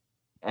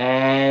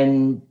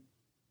 and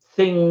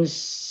things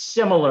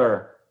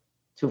similar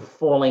to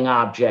falling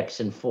objects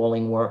and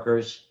falling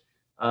workers,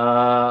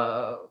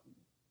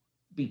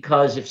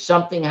 because if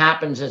something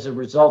happens as a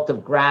result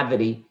of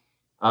gravity,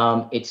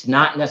 it's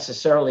not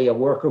necessarily a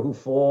worker who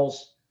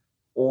falls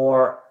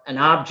or an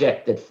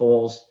object that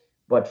falls.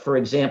 But for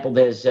example,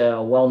 there's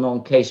a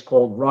well-known case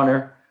called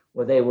Runner,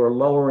 where they were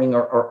lowering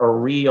a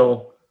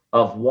reel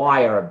of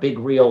wire, a big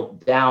reel,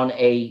 down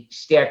a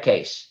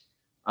staircase.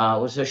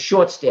 It was a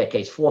short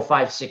staircase, 4,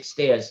 5, 6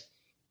 stairs.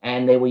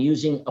 And they were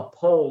using a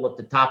pole at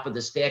the top of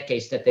the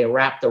staircase that they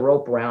wrapped a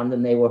rope around,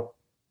 and they were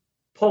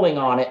pulling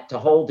on it to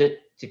hold it,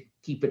 to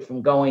keep it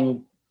from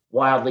going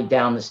wildly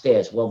down the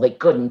stairs. Well, they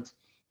couldn't.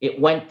 It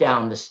went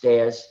down the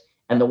stairs,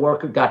 and the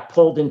worker got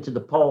pulled into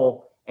the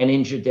pole and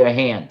injured their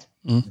hand.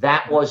 Mm.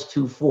 That was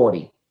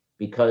 240,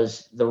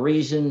 because the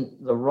reason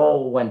the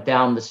roll went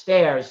down the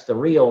stairs, the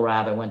reel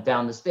rather went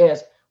down the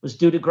stairs, was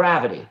due to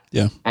gravity.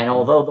 Yeah. And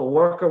although the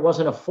worker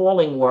wasn't a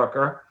falling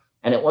worker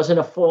and it wasn't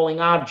a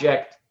falling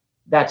object,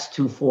 that's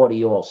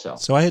 240 also.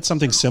 So I had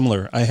something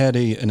similar. I had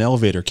an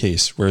elevator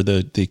case where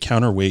the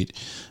counterweight,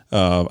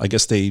 I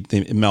guess they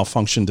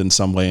malfunctioned in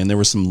some way, and there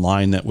was some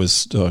line that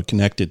was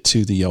connected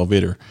to the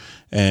elevator.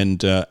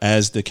 And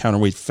as the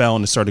counterweight fell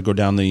and it started to go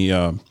down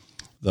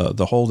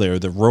the hole there,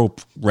 the rope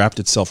wrapped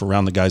itself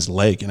around the guy's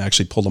leg and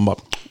actually pulled him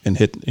up and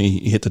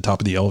he hit the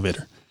top of the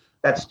elevator.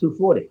 That's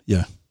 240.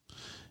 Yeah.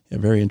 Yeah,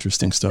 very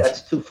interesting stuff.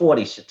 That's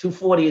 240. So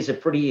 240 is a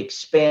pretty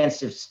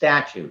expansive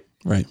statute.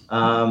 Right.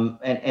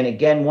 And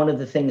again, one of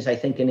the things I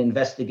think an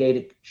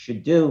investigator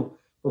should do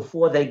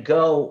before they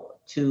go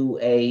to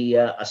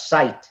a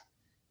site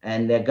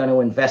and they're going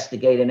to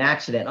investigate an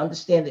accident,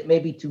 understand it may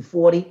be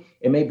 240,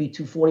 it may be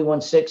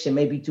 241.6, it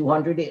may be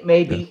 200, it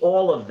may be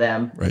all of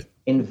them. Right.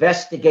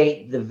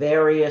 Investigate the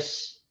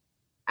various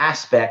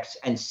aspects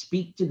and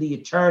speak to the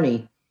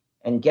attorney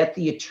and get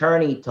the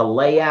attorney to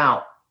lay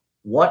out,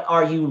 what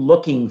are you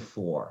looking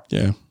for?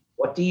 Yeah.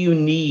 What do you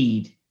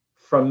need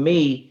from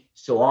me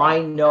so I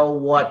know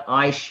what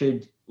I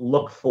should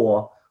look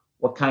for?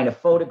 What kind of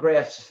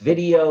photographs,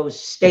 videos,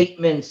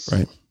 statements?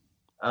 Right.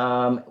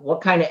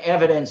 What kind of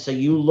evidence are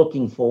you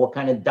looking for? What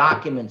kind of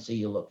documents are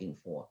you looking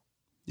for?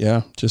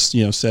 Yeah, just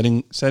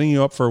setting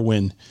you up for a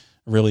win.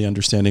 Really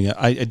understanding it.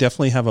 I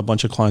definitely have a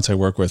bunch of clients I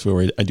work with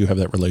where I do have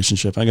that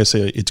relationship. I gotta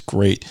say, it's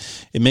great.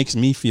 It makes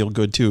me feel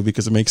good too,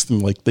 because it makes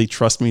them like they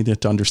trust me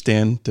to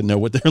understand, to know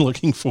what they're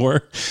looking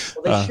for.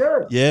 Well, they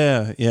should.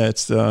 Yeah,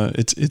 it's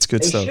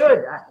good stuff.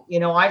 They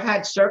should. I've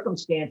had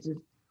circumstances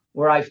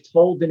where I've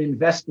told an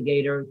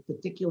investigator,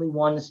 particularly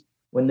ones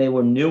when they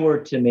were newer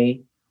to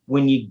me,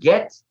 when you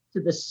get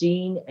to the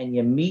scene and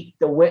you meet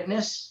the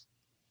witness,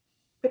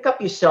 pick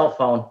up your cell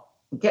phone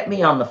and get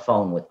me on the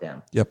phone with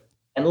them. Yep.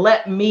 And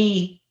let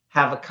me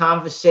have a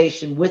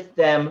conversation with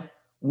them,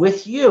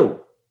 with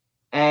you.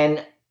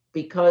 And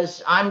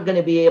because I'm going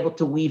to be able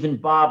to weave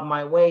and bob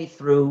my way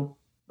through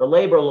the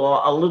labor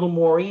law a little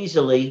more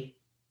easily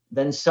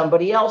than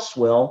somebody else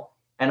will.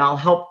 And I'll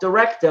help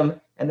direct them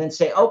and then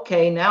say,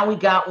 okay, now we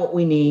got what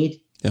we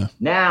need. Yeah.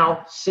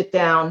 Now sit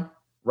down,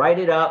 write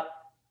it up.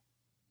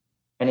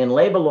 And in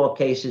labor law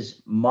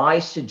cases, my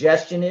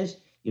suggestion is,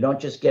 you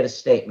don't just get a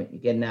statement, you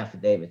get an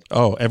affidavit.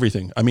 Oh,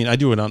 everything. I mean, I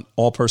do it on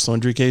all personal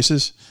injury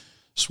cases,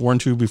 sworn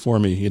to before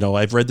me.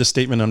 I've read the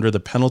statement under the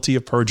penalty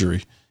of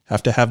perjury.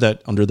 Have to have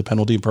that under the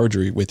penalty of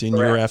perjury within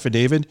your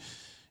affidavit,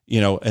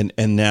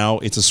 and now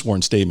it's a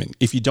sworn statement.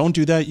 If you don't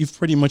do that, you've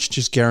pretty much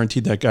just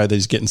guaranteed that guy that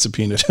he's getting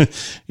subpoenaed.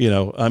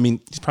 I mean,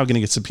 he's probably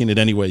going to get subpoenaed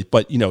anyway,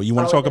 but you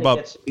want to talk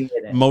about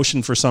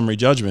motion for summary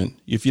judgment.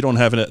 If you don't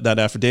have that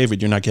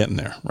affidavit, you're not getting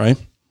there, right?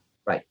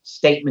 Right.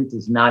 Statement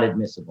is not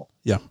admissible.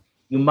 Yeah.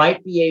 You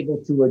might be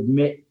able to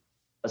admit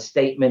a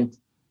statement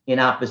in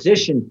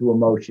opposition to a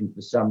motion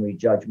for summary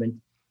judgment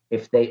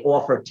if they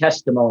offer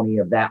testimony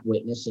of that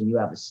witness and you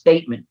have a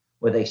statement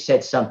where they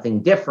said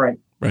something different.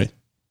 Right.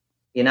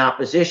 In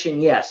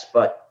opposition, yes,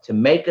 but to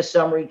make a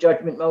summary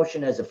judgment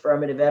motion as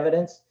affirmative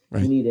evidence,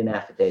 you need an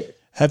affidavit.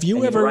 Have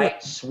you ever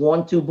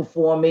sworn to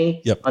before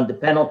me under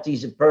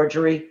penalties of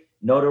perjury,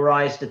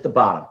 notarized at the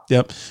bottom.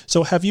 Yep.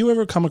 So have you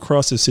ever come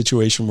across a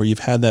situation where you've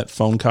had that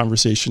phone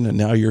conversation and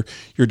now you're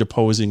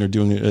deposing or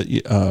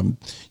doing,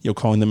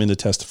 calling them in to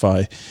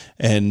testify,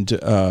 and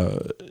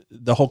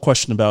the whole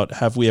question about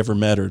have we ever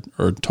met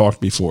or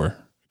talked before?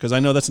 Because I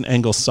know that's an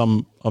angle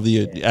some of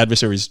the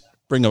adversaries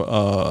bring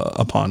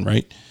upon,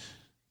 right?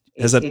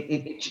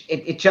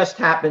 It just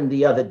happened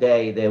the other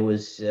day. There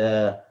was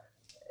a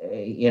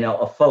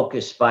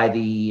focus by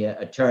the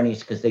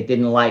attorneys because they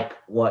didn't like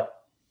what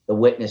the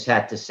witness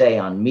had to say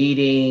on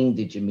meeting.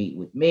 Did you meet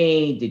with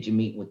me? Did you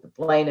meet with the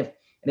plaintiff?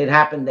 And it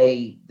happened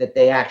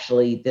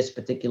that this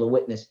particular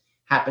witness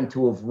happened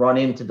to have run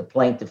into the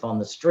plaintiff on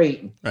the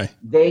street. Right.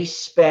 They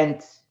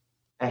spent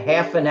a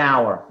half an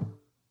hour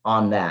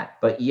on that.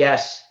 But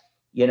yes,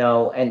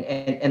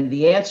 and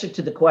the answer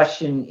to the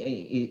question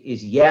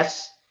is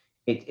yes.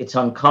 It's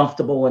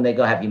uncomfortable when they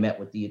go, have you met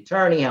with the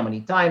attorney? How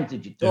many times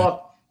did you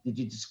talk? Did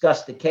you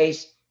discuss the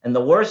case? And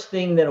the worst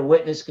thing that a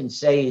witness can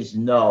say is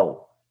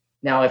no.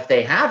 Now, if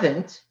they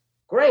haven't,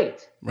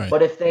 great. Right.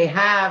 But if they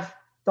have,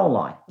 don't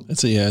lie.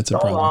 It's a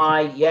problem. Don't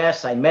lie.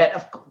 Yes, I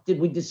met. Did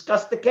we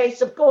discuss the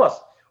case? Of course.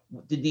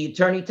 Did the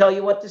attorney tell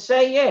you what to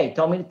say? Yeah, he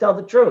told me to tell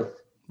the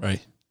truth. Right.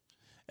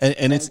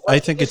 And it's. I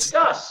think it's.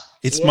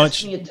 It's he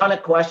asked me a ton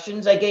of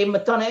questions. I gave him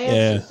a ton of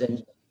answers,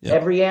 and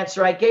every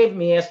answer I gave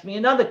him, he asked me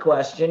another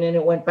question, and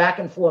it went back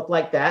and forth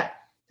like that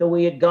till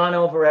we had gone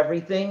over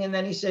everything, and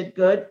then he said,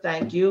 "Good,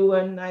 thank you,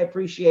 and I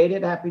appreciate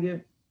it.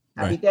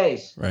 Happy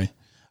days." Right.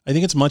 I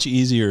think it's much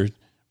easier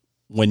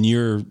when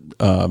you're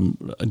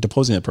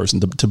deposing that person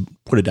to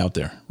put it out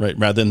there, right?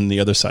 Rather than the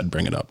other side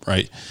bring it up,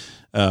 right?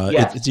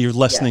 You're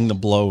lessening the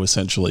blow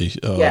essentially,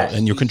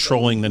 and you're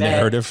controlling the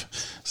narrative.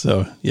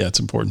 So it's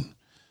important.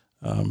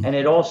 And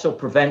it also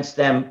prevents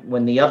them,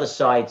 when the other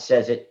side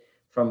says it,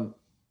 from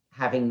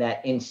having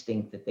that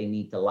instinct that they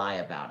need to lie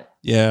about it.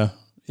 Yeah.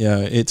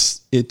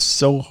 It's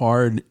so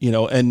hard,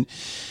 and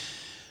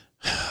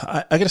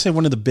I got to say,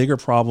 one of the bigger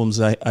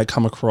problems I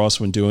come across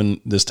when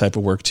doing this type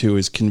of work too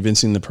is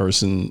convincing the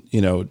person,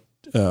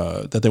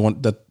 that they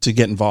want to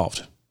get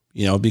involved,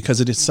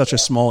 because it is such a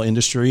small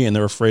industry and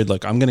they're afraid,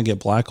 like, I'm going to get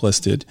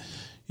blacklisted,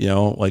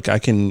 like I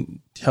can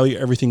tell you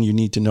everything you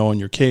need to know on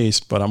your case,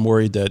 but I'm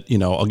worried that,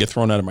 I'll get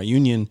thrown out of my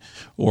union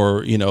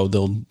or,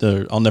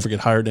 I'll never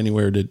get hired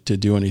anywhere to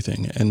do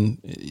anything.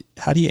 And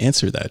how do you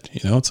answer that?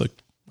 It's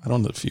like, I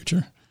don't know the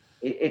future.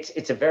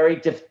 It's a very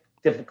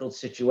difficult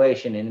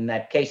situation. And in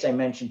that case I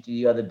mentioned to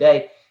you the other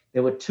day,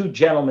 there were two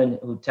gentlemen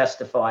who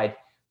testified,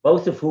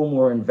 both of whom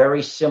were in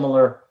very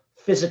similar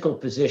physical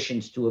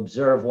positions to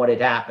observe what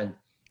had happened.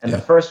 And the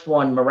first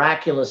one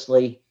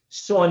miraculously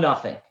saw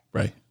nothing.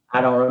 Right. I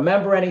don't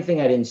remember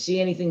anything. I didn't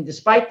see anything,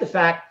 despite the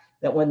fact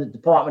that when the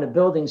Department of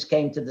Buildings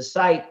came to the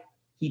site,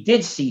 he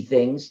did see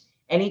things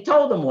and he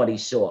told them what he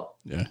saw.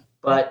 Yeah.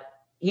 But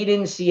he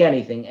didn't see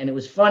anything. And it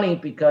was funny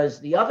because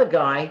the other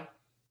guy,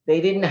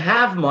 they didn't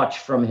have much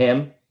from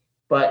him,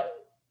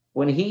 but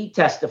when he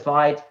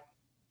testified,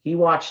 he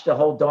watched the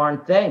whole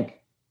darn thing.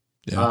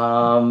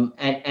 Yeah.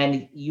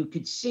 And you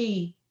could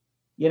see,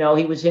 he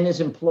was in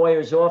his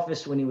employer's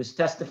office when he was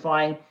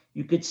testifying.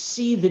 You could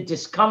see the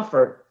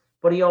discomfort,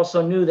 but he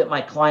also knew that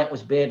my client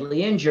was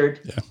badly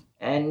injured. Yeah.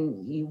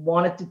 And he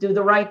wanted to do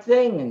the right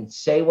thing and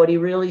say what he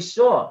really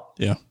saw.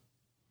 Yeah.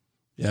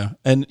 Yeah.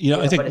 And,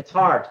 I think but it's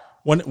hard.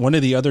 One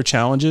of the other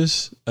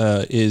challenges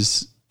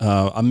is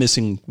I'm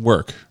missing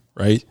work,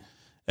 right?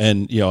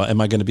 And, am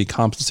I going to be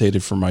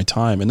compensated for my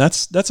time? And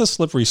that's a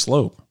slippery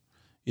slope.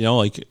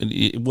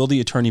 Will the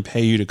attorney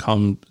pay you to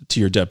come to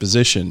your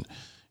deposition?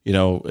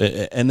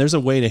 And there's a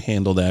way to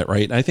handle that,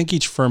 right? And I think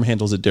each firm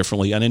handles it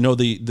differently. And I know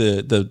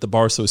the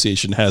Bar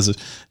Association has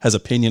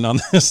opinion on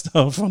this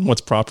stuff, on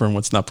what's proper and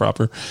what's not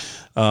proper.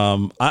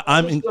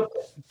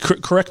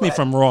 Correct me if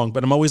I'm wrong,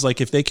 but I'm always like,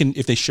 if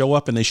they show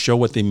up and they show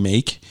what they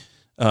make,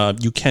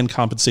 you can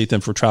compensate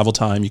them for travel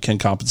time. You can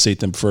compensate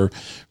them for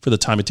the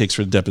time it takes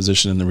for the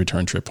deposition and the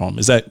return trip home.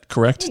 Is that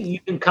correct? You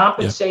can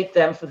compensate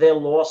them for their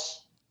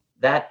loss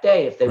that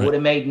day. If they would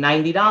have made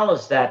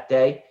 $90 that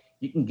day,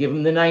 you can give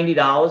them the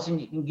 $90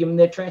 and you can give them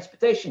their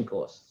transportation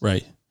costs.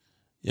 Right.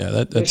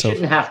 Yeah. They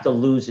shouldn't have to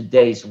lose a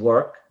day's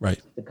work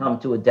to come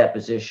to a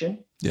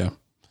deposition. Yeah.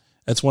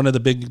 That's one of the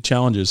big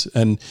challenges.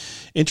 And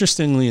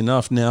interestingly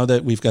enough, now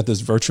that we've got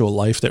this virtual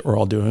life that we're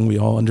all doing, we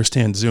all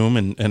understand Zoom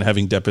and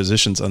having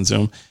depositions on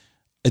Zoom.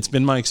 It's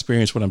been my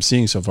experience, what I'm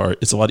seeing so far,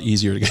 it's a lot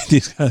easier to get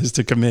these guys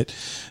to commit,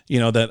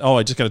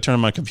 I just got to turn on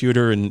my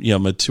computer and,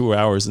 my 2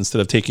 hours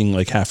instead of taking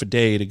like half a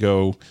day to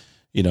go,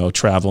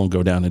 travel and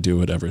go down and do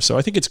whatever. So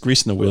I think it's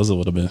greasing the wheels a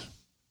little bit.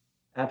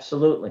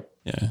 Absolutely.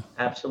 Yeah.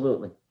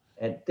 Absolutely.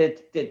 And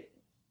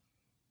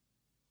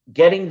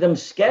getting them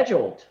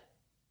scheduled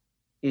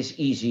is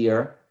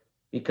easier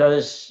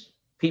because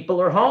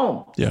people are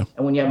home. Yeah.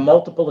 And when you have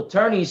multiple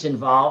attorneys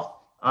involved,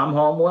 I'm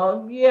home.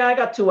 Well, yeah, I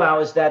got 2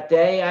 hours that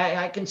day.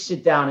 I can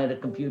sit down at a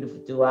computer for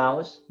 2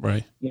 hours.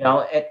 Right.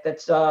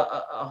 That's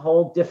a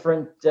whole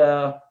different,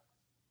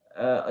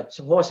 it's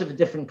a horse of a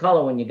different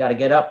color when you got to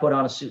get up, put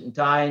on a suit and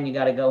tie, and you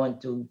got to go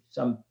into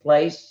some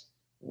place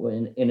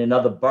in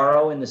another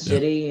borough in the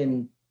city.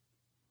 And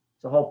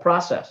it's a whole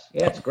process.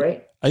 Yeah, it's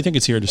great. I think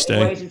it's here to stay.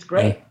 Anyways, it's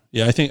great.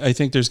 Yeah, I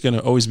think there's going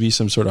to always be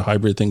some sort of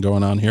hybrid thing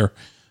going on here.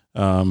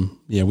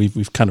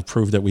 We've kind of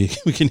proved that we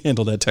can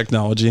handle that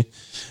technology,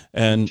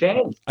 and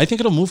I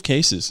think it'll move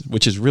cases,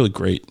 which is really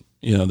great.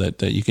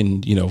 That you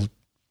can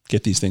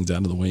get these things out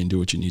of the way and do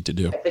what you need to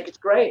do. I think it's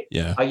great.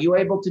 Yeah. Are you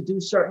able to do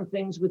certain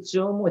things with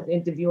Zoom, with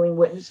interviewing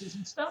witnesses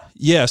and stuff?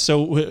 Yeah.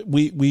 So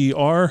we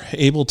are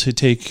able to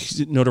take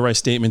notarized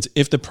statements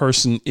if the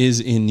person is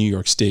in New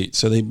York State.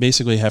 So they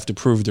basically have to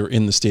prove they're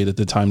in the state at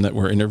the time that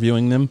we're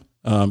interviewing them.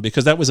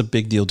 Because that was a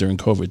big deal during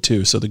COVID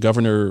too. So the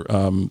governor,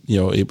 I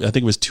think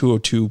it was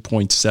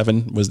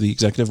 202.7 was the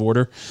executive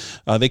order.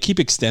 They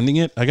keep extending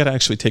it. I got to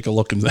actually take a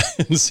look and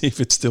see if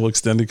it's still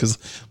extended. Because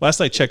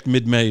last I checked,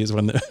 mid-May is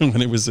when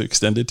it was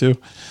extended to.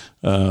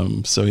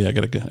 So yeah, I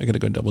gotta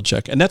go double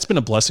check. And that's been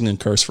a blessing and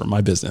curse for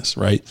my business,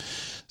 right?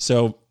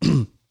 So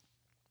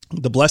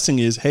the blessing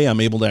is, hey,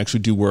 I'm able to actually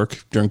do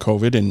work during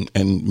COVID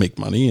and make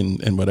money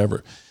and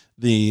whatever.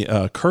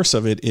 The curse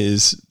of it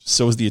is,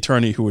 so is the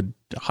attorney who would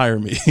hire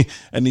me,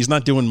 and he's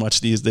not doing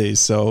much these days.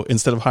 So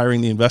instead of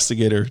hiring the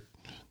investigator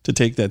to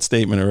take that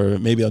statement, or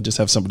maybe I'll just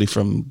have somebody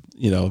from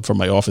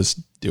my office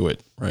do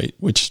it, right?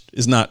 Which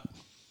is not,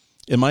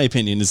 in my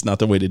opinion, is not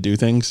the way to do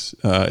things.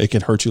 It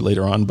can hurt you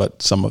later on,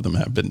 but some of them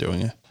have been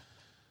doing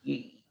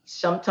it.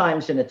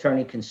 Sometimes an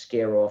attorney can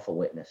scare off a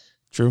witness.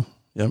 True.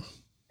 Yep.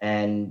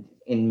 And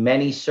in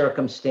many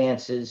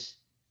circumstances,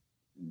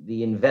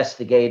 the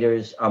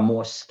investigators are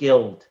more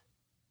skilled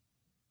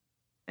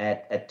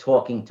at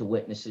talking to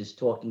witnesses,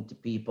 talking to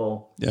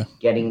people,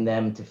 getting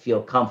them to feel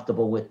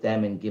comfortable with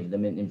them and give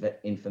them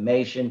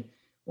information.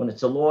 When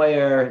it's a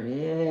lawyer,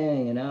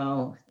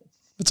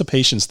 it's a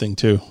patience thing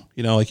too.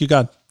 Like you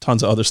got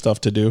tons of other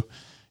stuff to do.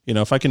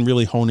 If I can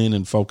really hone in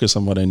and focus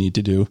on what I need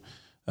to do,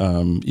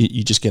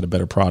 you just get a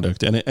better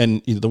product.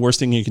 And the worst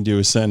thing you can do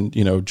is send,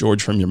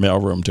 George from your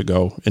mailroom to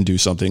go and do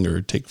something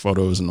or take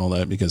photos and all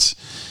that, because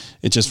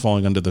it's just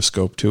falling under the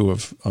scope too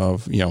of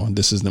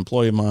this is an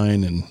employee of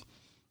mine, and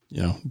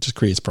it just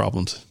creates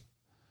problems.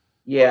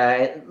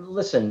 Yeah,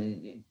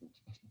 listen,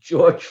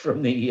 George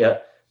from the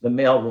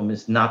mailroom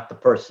is not the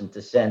person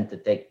to send to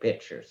take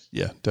pictures.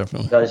 Yeah,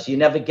 definitely. Because you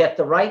never get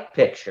the right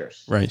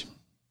pictures. Right.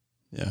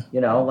 Yeah.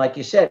 Like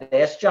you said,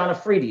 ask John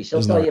Afridi.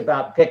 He'll tell you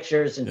about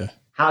pictures and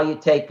how you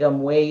take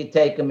them, where you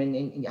take them,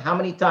 and how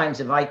many times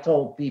have I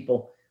told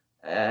people,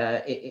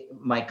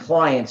 my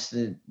clients,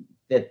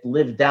 that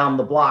live down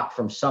the block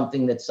from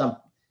something that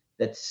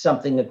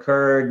something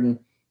occurred, and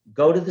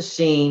go to the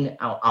scene.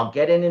 I'll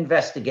get an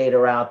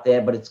investigator out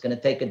there, but it's going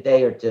to take a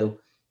day or two.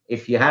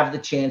 If you have the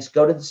chance,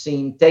 go to the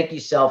scene, take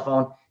your cell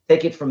phone,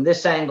 take it from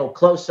this angle,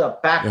 close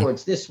up,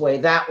 backwards, this way,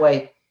 that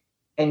way,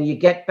 and you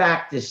get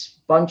back this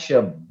bunch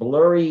of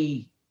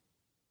blurry,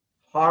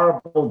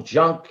 horrible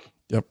junk.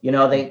 Yep.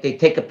 They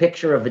take a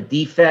picture of a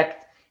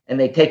defect and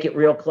they take it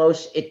real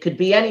close. It could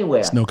be anywhere.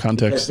 It's no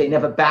context. Because they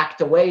never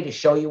backed away to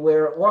show you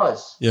where it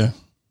was. Yeah.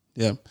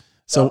 Yeah.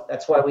 So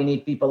that's why we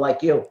need people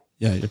like you.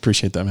 Yeah, I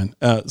appreciate that,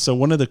 man. So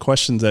one of the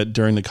questions that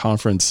during the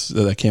conference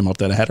that came up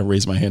that I had to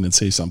raise my hand and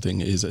say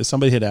something is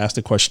somebody had asked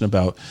a question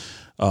about,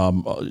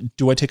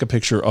 do I take a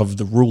picture of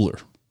the ruler?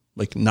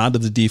 Like not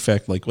of the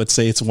defect. Like let's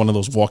say it's one of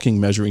those walking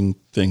measuring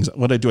things.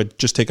 What I do, I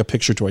just take a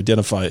picture to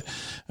identify it.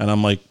 And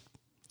I'm like,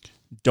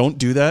 don't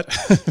do that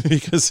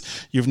because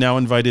you've now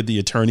invited the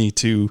attorney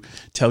to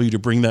tell you to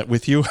bring that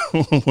with you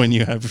when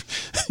you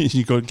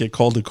go get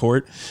called to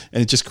court,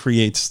 and it just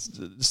creates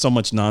so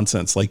much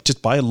nonsense. Like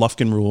just buy a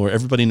Lufkin ruler.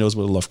 Everybody knows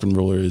what a Lufkin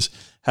ruler is.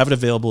 Have it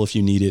available if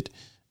you need it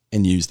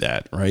and use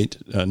that, right?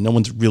 No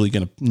one's really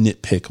going to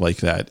nitpick like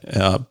that.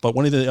 But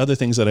one of the other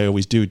things that I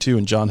always do too,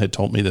 and John had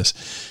told me this,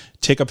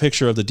 take a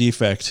picture of the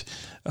defect,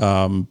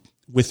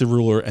 with the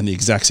ruler and the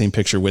exact same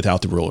picture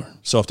without the ruler.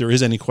 So if there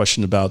is any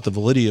question about the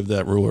validity of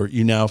that ruler,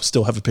 you now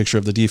still have a picture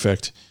of the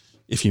defect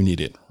if you need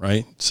it,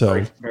 right? So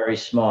very, very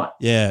smart.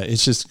 Yeah,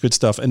 it's just good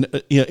stuff.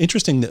 And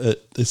interesting,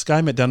 this guy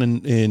I met down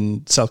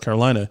in South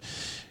Carolina,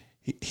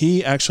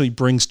 he actually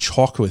brings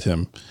chalk with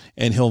him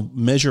and he'll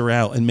measure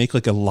out and make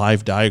like a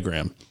live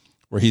diagram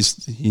where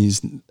he's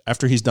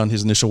after he's done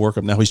his initial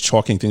workup, now he's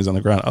chalking things on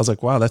the ground. I was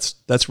like, wow,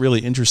 that's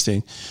really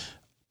interesting.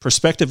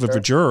 Perspective of a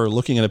juror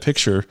looking at a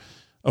picture.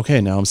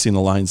 Okay, now I'm seeing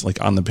the lines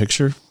like on the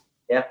picture.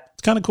 Yeah.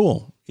 It's kind of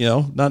cool.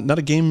 Not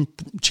a game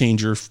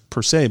changer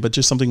per se, but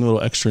just something a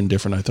little extra and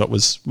different I thought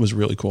was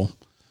really cool.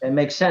 It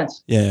makes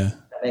sense. Yeah.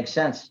 That makes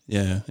sense.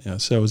 Yeah. Yeah.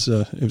 So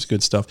it was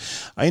good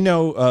stuff. I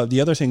know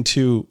the other thing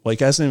too,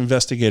 like as an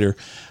investigator,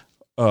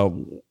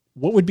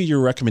 what would be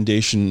your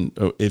recommendation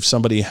if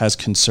somebody has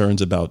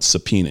concerns about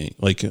subpoenaing?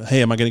 Like,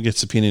 hey, am I going to get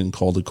subpoenaed and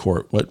called to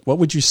court? What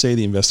would you say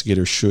the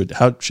investigator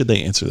how should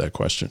they answer that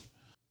question?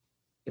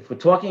 If we're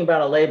talking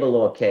about a labor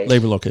law case.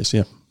 Labor law case,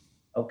 yeah.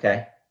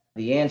 Okay.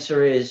 The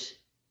answer is,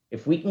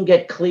 if we can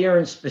get clear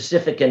and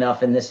specific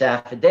enough in this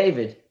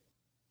affidavit,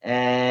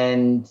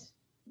 and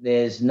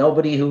there's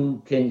nobody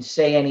who can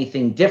say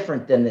anything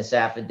different than this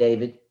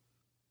affidavit,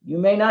 you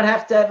may not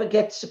have to ever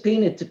get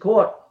subpoenaed to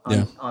court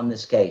on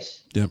this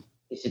case. Yeah.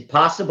 Is it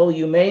possible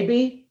you may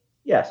be?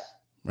 Yes.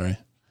 Right.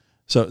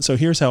 So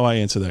here's how I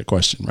answer that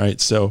question,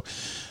 right? So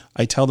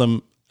I tell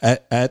them,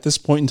 at this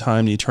point in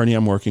time, the attorney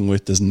I'm working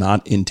with does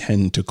not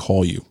intend to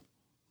call you,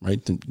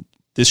 right?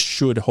 This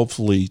should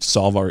hopefully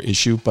solve our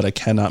issue, but I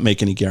cannot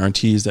make any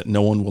guarantees that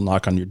no one will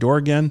knock on your door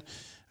again.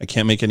 I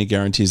can't make any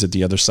guarantees that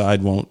the other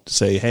side won't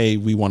say, hey,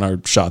 we want our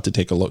shot to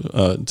take a look,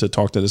 to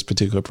talk to this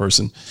particular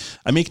person.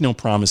 I make no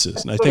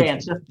promises. And I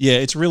think,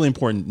 it's really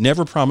important.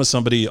 Never promise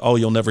somebody, oh,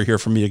 you'll never hear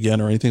from me again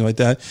or anything like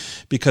that,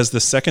 because the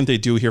second they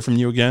do hear from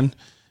you again,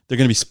 they're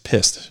going to be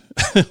pissed.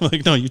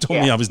 Like, no, you told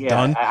me I was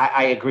done.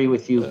 I agree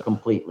with you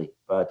completely,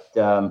 but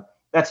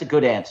that's a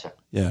good answer.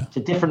 Yeah. It's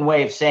a different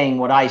way of saying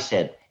what I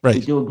said. Right.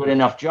 If you do a good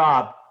enough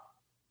job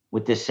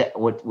with this,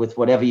 with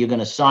whatever you're going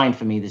to sign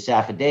for me, this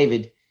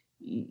affidavit,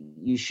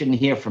 you shouldn't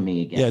hear from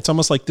me again. Yeah. It's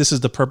almost like this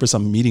is the purpose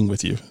I'm meeting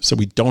with you. So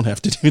we don't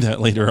have to do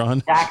that later on.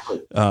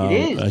 Exactly.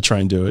 It is. I try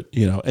and do it,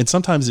 and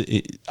sometimes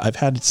I've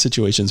had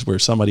situations where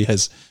somebody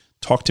has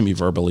talked to me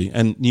verbally,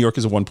 and New York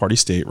is a one-party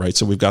state, right?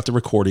 So we've got the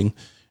recording.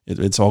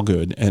 It's all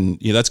good. And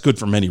that's good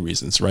for many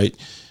reasons, right?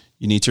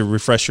 You need to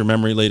refresh your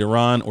memory later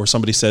on, or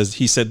somebody says,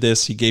 he said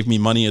this, he gave me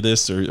money of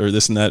this or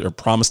this and that, or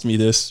promised me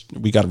this.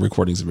 We got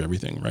recordings of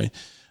everything,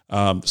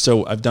 right?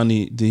 So I've done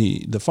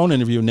the phone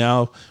interview.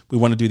 Now we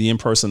want to do the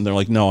in-person. They're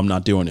like, no, I'm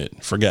not doing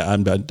it. Forget,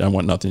 I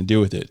want nothing to do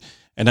with it.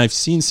 And I've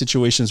seen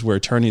situations where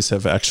attorneys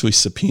have actually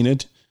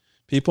subpoenaed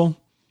people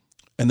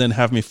and then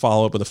have me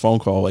follow up with a phone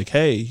call like,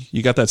 hey,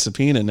 you got that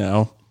subpoena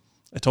now.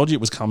 I told you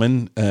it was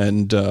coming,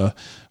 and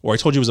or I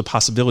told you it was a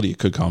possibility it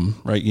could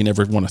come, right? You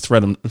never want to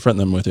threaten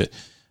them with it.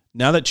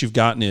 Now that you've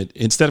gotten it,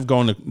 instead of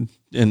going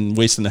and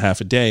wasting a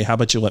half a day, how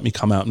about you let me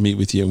come out and meet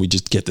with you and we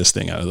just get this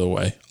thing out of the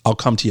way? I'll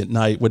come to you at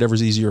night,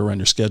 whatever's easier around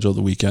your schedule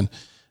the weekend.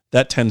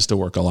 That tends to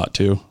work a lot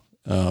too.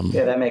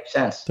 That makes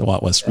sense. A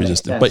lot less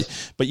resistant.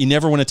 But you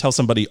never want to tell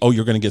somebody, oh,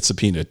 you're going to get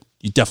subpoenaed.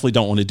 You definitely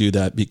don't want to do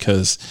that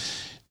because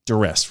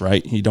duress,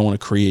 right? You don't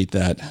want to create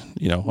that,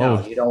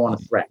 No, you don't want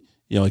to threaten.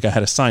 Like I had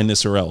to sign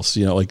this or else,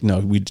 like, no,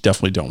 we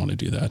definitely don't want to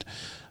do that.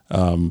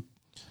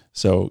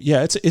 So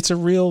yeah, it's a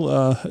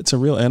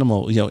real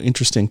animal,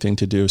 interesting thing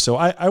to do. So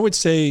I would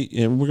say,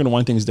 and we're going to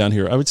wind things down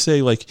here. I would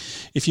say, like,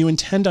 if you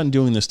intend on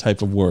doing this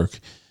type of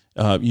work,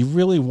 you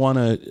really want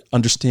to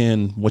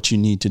understand what you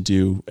need to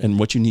do and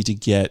what you need to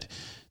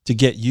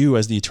get you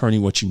as the attorney,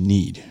 what you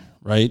need,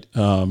 right?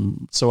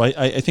 So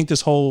I think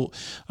this whole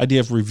idea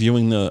of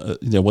reviewing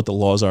the what the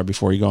laws are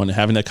before you go and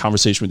having that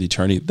conversation with the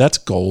attorney, that's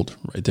gold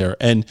right there.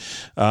 And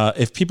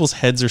if people's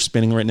heads are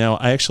spinning right now,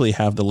 I actually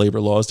have the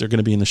labor laws. They're going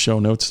to be in the show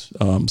notes,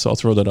 so I'll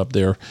throw that up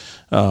there.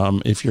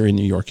 If you're in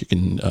New York, you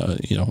can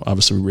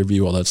obviously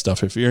review all that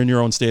stuff. If you're in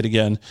your own state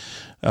again,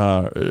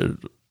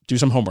 do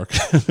some homework,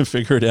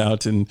 figure it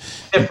out, and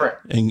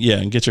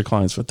get your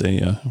clients what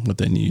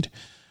they need.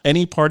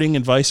 Any parting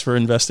advice for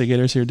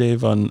investigators here,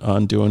 Dave,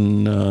 on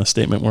doing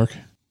statement work?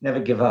 Never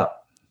give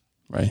up.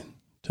 Right.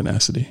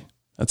 Tenacity.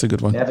 That's a good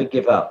one. Never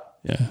give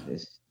up. Yeah.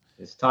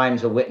 There's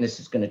times a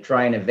witness is going to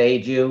try and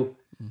evade you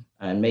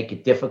and make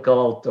it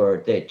difficult,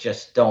 or they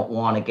just don't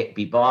want to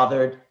be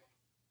bothered.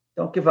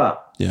 Don't give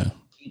up. Yeah.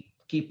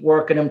 Keep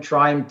working them.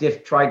 Try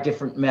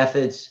different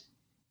methods,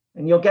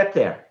 and you'll get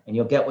there, and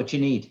you'll get what you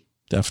need.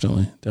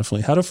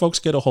 Definitely. How do folks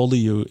get a hold of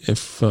you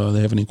if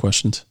they have any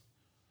questions?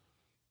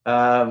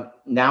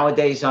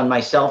 Nowadays on my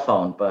cell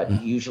phone,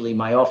 but usually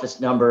my office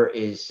number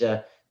is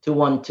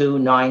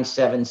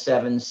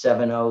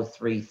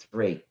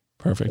 212-977-7033.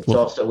 Perfect.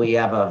 Also, we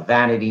have a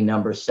vanity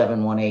number,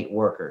 718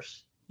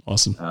 workers.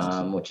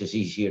 Awesome. Which is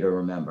easier to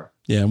remember.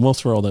 Yeah, and we'll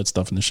throw all that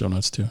stuff in the show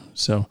notes too.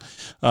 So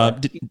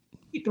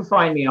you can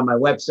find me on my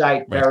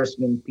website,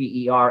 Peresman,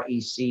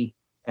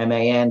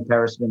 PERECMAN,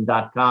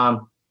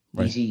 Peresman.com.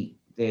 Right. Easy.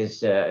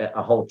 There's a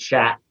whole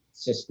chat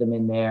system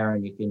in there,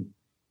 and you can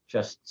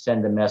just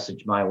send a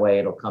message my way.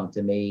 It'll come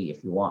to me.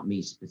 If you want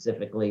me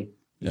specifically,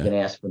 you can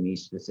ask for me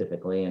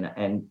specifically,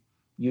 and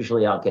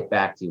usually I'll get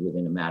back to you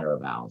within a matter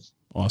of hours.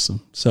 Awesome.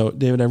 So,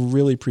 David, I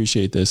really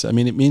appreciate this. I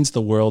mean, it means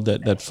the world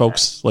that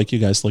folks like you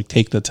guys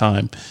take the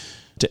time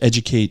to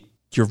educate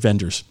your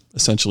vendors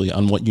essentially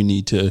on what you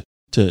need to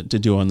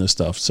do on this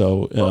stuff.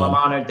 So, well, I'm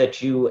honored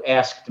that you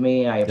asked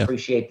me. I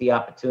appreciate the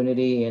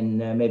opportunity, and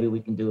maybe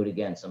we can do it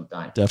again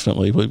sometime.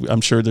 Definitely.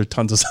 I'm sure there are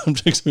tons of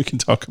subjects we can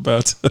talk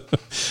about.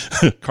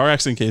 Car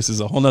accident case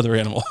is a whole nother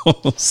animal.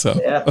 So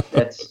yeah,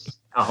 that's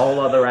a whole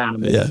other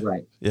animal. Yeah.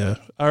 Right. Yeah.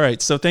 All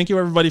right. So thank you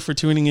everybody for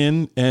tuning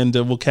in, and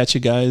we'll catch you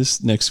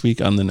guys next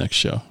week on the next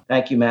show.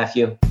 Thank you,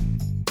 Matthew.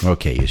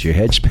 Okay, is your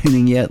head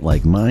spinning yet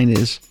like mine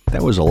is?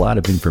 That was a lot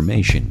of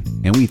information,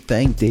 and we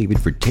thank David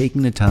for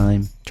taking the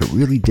time to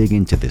really dig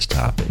into this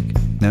topic.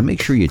 Now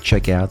make sure you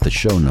check out the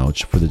show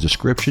notes for the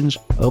descriptions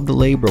of the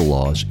labor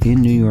laws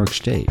in New York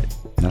State.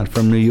 Not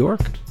from New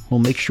York? Well,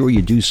 make sure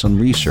you do some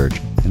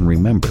research, and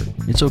remember,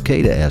 it's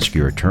okay to ask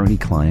your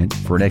attorney-client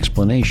for an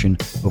explanation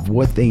of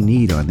what they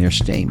need on their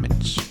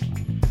statements.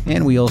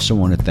 And we also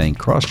want to thank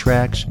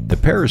Crosstracks, the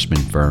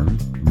Peresman firm,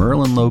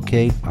 Merlin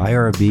Locate,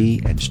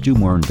 IRB, and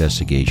Stewmore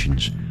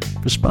Investigations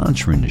for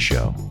sponsoring the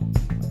show.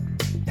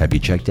 Have you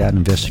checked out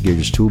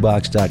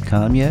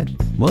investigatorstoolbox.com yet?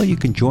 Well, you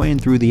can join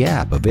through the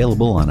app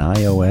available on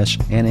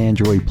iOS and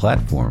Android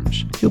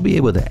platforms. You'll be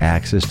able to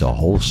access the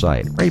whole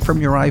site right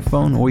from your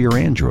iPhone or your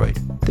Android.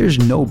 There's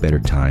no better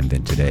time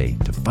than today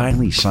to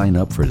finally sign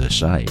up for the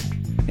site.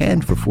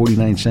 And for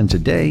 49 cents a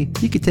day,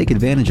 you can take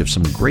advantage of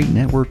some great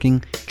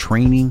networking,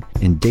 training,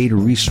 and data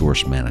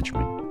resource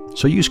management.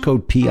 So use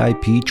code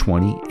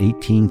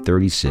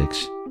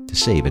PIP201836 to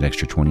save an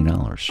extra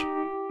 $20.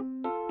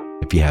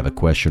 If you have a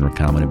question or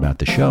comment about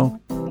the show,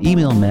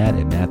 email Matt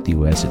at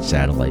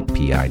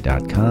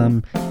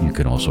matthews@satellitepi.com. You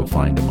can also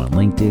find him on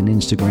LinkedIn,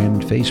 Instagram,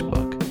 and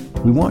Facebook.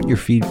 We want your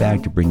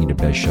feedback to bring you the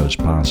best shows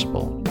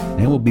possible.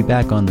 And we'll be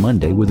back on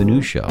Monday with a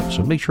new show,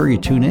 so make sure you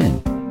tune in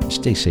and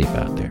stay safe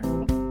out there.